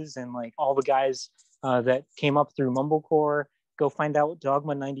is and like all the guys that came up through Mumblecore. Go find out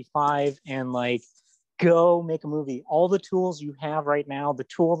Dogma 95 and like go make a movie. All the tools you have right now, the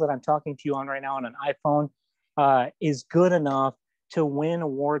tool that I'm talking to you on right now on an iPhone is good enough to win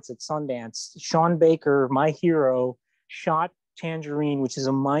awards at Sundance. Sean Baker, my hero, shot Tangerine, which is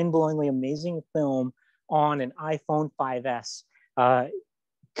a mind-blowingly amazing film on an iPhone 5S.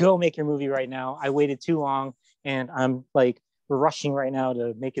 Go make your movie right now. I waited too long and I'm like rushing right now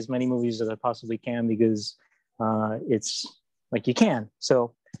to make as many movies as I possibly can because it's like you can.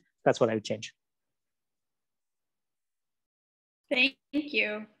 So that's what I would change. Thank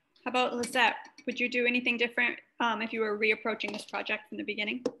you. How about Lisette? Would you do anything different if you were reapproaching this project from the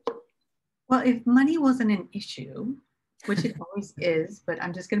beginning? Well, if money wasn't an issue, which it always is, but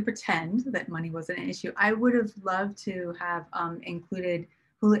I'm just going to pretend that money wasn't an issue, I would have loved to have included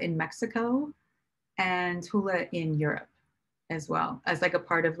hula in Mexico and hula in Europe as well, as like a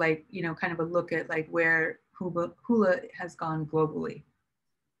part of like, you know, kind of a look at like where hula has gone globally.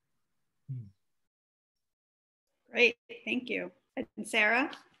 Great, thank you. And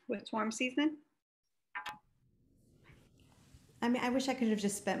Sarah, with Swarm Season? I mean, I wish I could have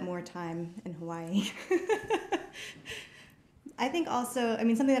just spent more time in Hawaii. I think also, I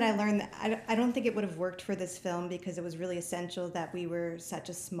mean, something that I learned, I don't think it would have worked for this film because it was really essential that we were such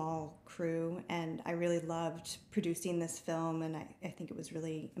a small crew, and I really loved producing this film, and I think it was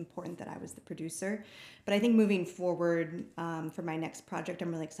really important that I was the producer. But I think moving forward for my next project,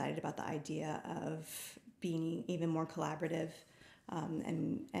 I'm really excited about the idea of being even more collaborative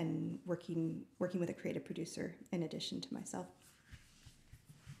and working with a creative producer in addition to myself.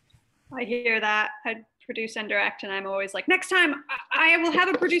 I hear that. I produce and direct, and I'm always like, next time I will have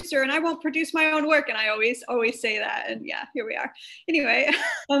a producer and I won't produce my own work. And I always say that. And yeah, here we are. Anyway,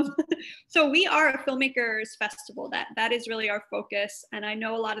 so we are a filmmakers festival. That is really our focus. And I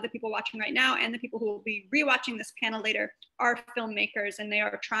know a lot of the people watching right now and the people who will be rewatching this panel later are filmmakers, and they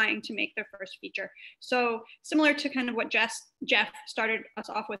are trying to make their first feature. So similar to kind of what Jeff started us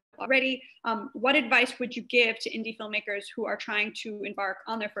off with already, what advice would you give to indie filmmakers who are trying to embark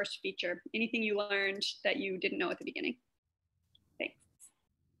on their first feature? Anything you learned that you didn't know at the beginning? Thanks.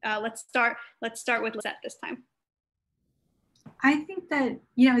 Let's start with Lisette this time. I think that,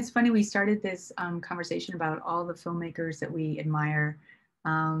 you know, it's funny, we started this conversation about all the filmmakers that we admire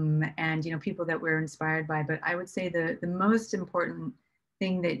and, you know, people that we're inspired by. But I would say the most important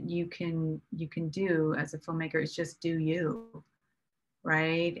thing that you can do as a filmmaker is just do you,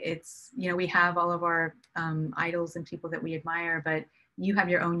 right? It's, you know, we have all of our idols and people that we admire, but you have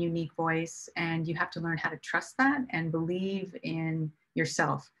your own unique voice, and you have to learn how to trust that and believe in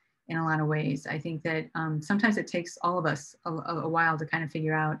yourself in a lot of ways. I think that sometimes it takes all of us a while to kind of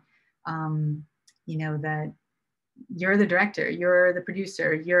figure out, you know, that you're the director, you're the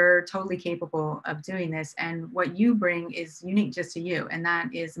producer, you're totally capable of doing this. And what you bring is unique just to you. And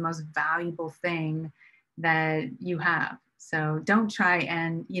that is the most valuable thing that you have. So don't try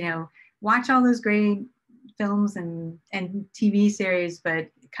and, you know, watch all those great films and TV series, but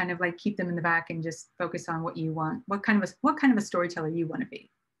kind of like keep them in the back and just focus on what you want, what kind of a storyteller you want to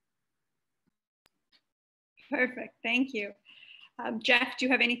be. Perfect, thank you. Jeff, do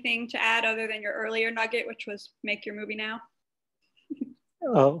you have anything to add other than your earlier nugget, which was make your movie now?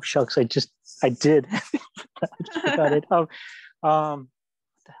 Oh shucks, I did. I just forgot it. What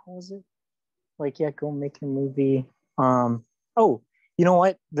the hell was it? Like, yeah, go make a movie. Oh, you know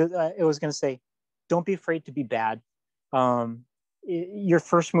what? I was gonna say, don't be afraid to be bad. Your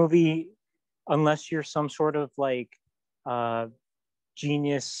first movie, unless you're some sort of like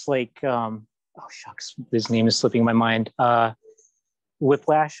genius, like oh shucks, his name is slipping my mind.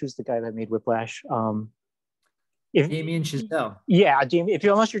 Whiplash, who's the guy that made Whiplash? Damien Chazelle. Yeah,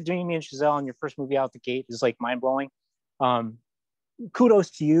 unless you're Damien Chazelle and your first movie out the gate is like mind blowing,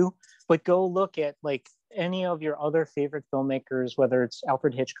 kudos to you. But go look at like any of your other favorite filmmakers, whether it's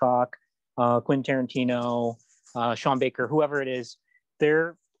Alfred Hitchcock, Quentin Tarantino, Sean Baker, whoever it is,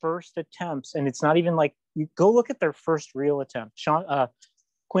 their first attempts, and it's not even like you go look at their first real attempt.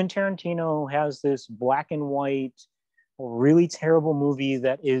 Quentin Tarantino has this black and white, really terrible movie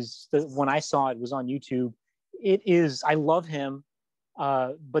that is, when I saw it, was on YouTube. It is, I love him,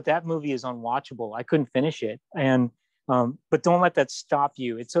 but that movie is unwatchable. I couldn't finish it. And but don't let that stop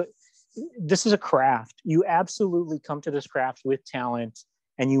you. This is a craft. You absolutely come to this craft with talent,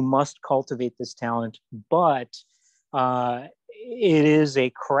 and you must cultivate this talent. But it is a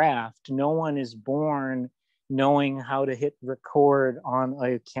craft. No one is born knowing how to hit record on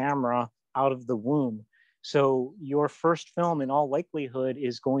a camera out of the womb. So your first film, in all likelihood,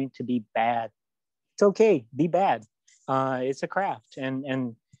 is going to be bad. It's okay, be bad. It's a craft.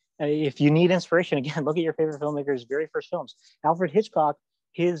 And if you need inspiration, again, look at your favorite filmmaker's very first films. Alfred Hitchcock,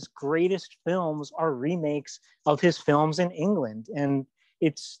 his greatest films are remakes of his films in England. And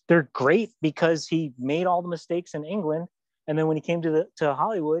they're great because he made all the mistakes in England. And then when he came to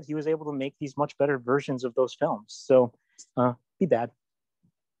Hollywood, he was able to make these much better versions of those films. So be bad.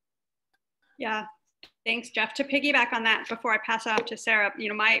 Yeah. Thanks, Jeff. To piggyback on that, before I pass it off to Sarah,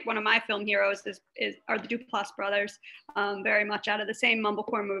 you know, one of my film heroes are the Duplass brothers, very much out of the same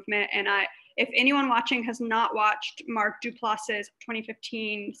mumblecore movement. And if anyone watching has not watched Mark Duplass's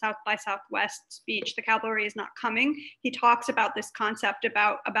 2015 South by Southwest speech, "The Cavalry is Not Coming," he talks about this concept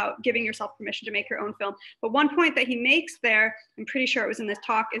about giving yourself permission to make your own film. But one point that he makes there, I'm pretty sure it was in this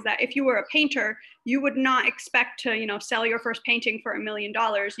talk, is that if you were a painter, you would not expect to, you know, sell your first painting for $1 million.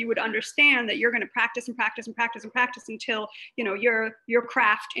 You would understand that you're going to practice and practice and practice and practice until, you know, your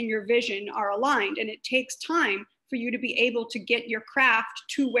craft and your vision are aligned. And it takes time for you to be able to get your craft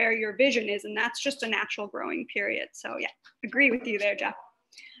to where your vision is. And that's just a natural growing period. So yeah, agree with you there, Jeff.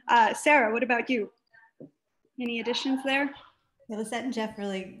 Sarah, what about you? Any additions there? Yeah, Lisette and Jeff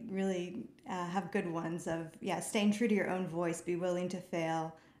really have good ones of, staying true to your own voice, be willing to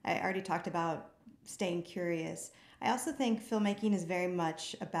fail. I already talked about staying curious. I also think filmmaking is very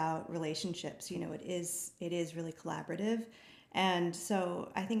much about relationships. You know, it is really collaborative. And so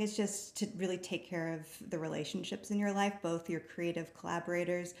I think it's just to really take care of the relationships in your life, both your creative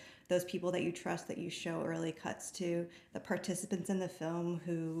collaborators, those people that you trust, that you show early cuts to, the participants in the film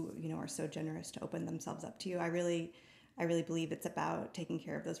who, you know, are so generous to open themselves up to you. I really believe it's about taking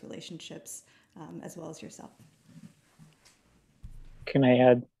care of those relationships as well as yourself. Can I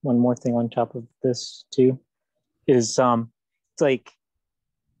add one more thing on top of this too? Is it's like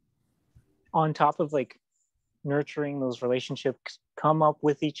on top of like nurturing those relationships, come up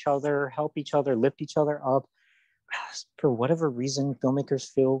with each other, help each other, lift each other up. For whatever reason, filmmakers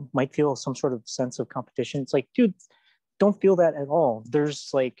might feel some sort of sense of competition. It's like, dude, don't feel that at all.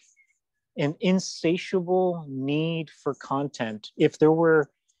 There's like an insatiable need for content. If there were,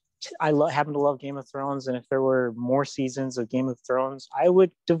 happen to love Game of Thrones, and if there were more seasons of Game of Thrones, I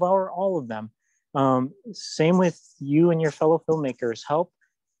would devour all of them. Same with you and your fellow filmmakers. Help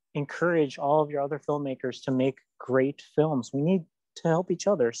encourage all of your other filmmakers to make great films. We need to help each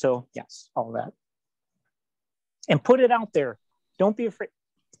other. So yes, all that. And put it out there. Don't be afraid.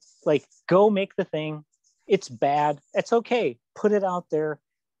 Like, go make the thing. It's bad. It's okay. Put it out there.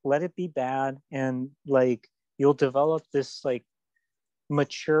 Let it be bad. And like, you'll develop this like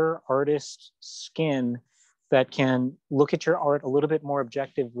mature artist skin that can look at your art a little bit more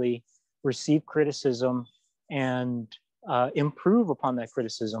objectively, receive criticism, and improve upon that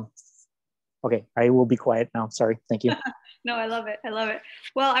criticism. Okay, I will be quiet now. Sorry, thank you. No, I love it. I love it.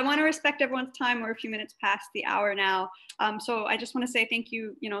 Well, I want to respect everyone's time. We're a few minutes past the hour now. So I just want to say thank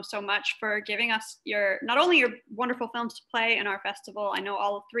you, so much for giving us not only your wonderful films to play in our festival. I know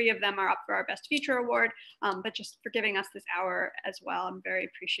all 3 of them are up for our Best Feature Award, but just for giving us this hour as well. I'm very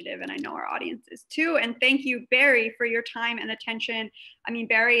appreciative, and I know our audience is too. And thank you, Barry, for your time and attention. I mean,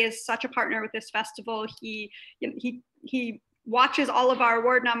 Barry is such a partner with this festival. He watches all of our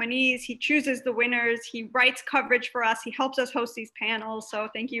award nominees. He chooses the winners. He writes coverage for us. He helps us host these panels. So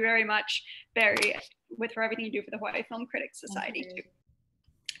thank you very much, Barry, for everything you do for the Hawaii Film Critics Society too.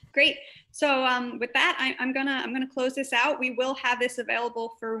 Great. So with that, I'm gonna close this out. We will have this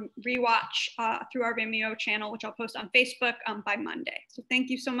available for rewatch through our Vimeo channel, which I'll post on Facebook by Monday. So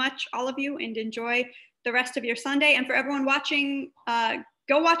thank you so much, all of you, and enjoy the rest of your Sunday. And for everyone watching,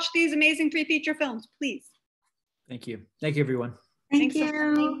 go watch these amazing 3 feature films, please. Thank you. Thank you, everyone. Thank you.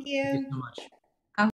 Thank you. Thank you so much.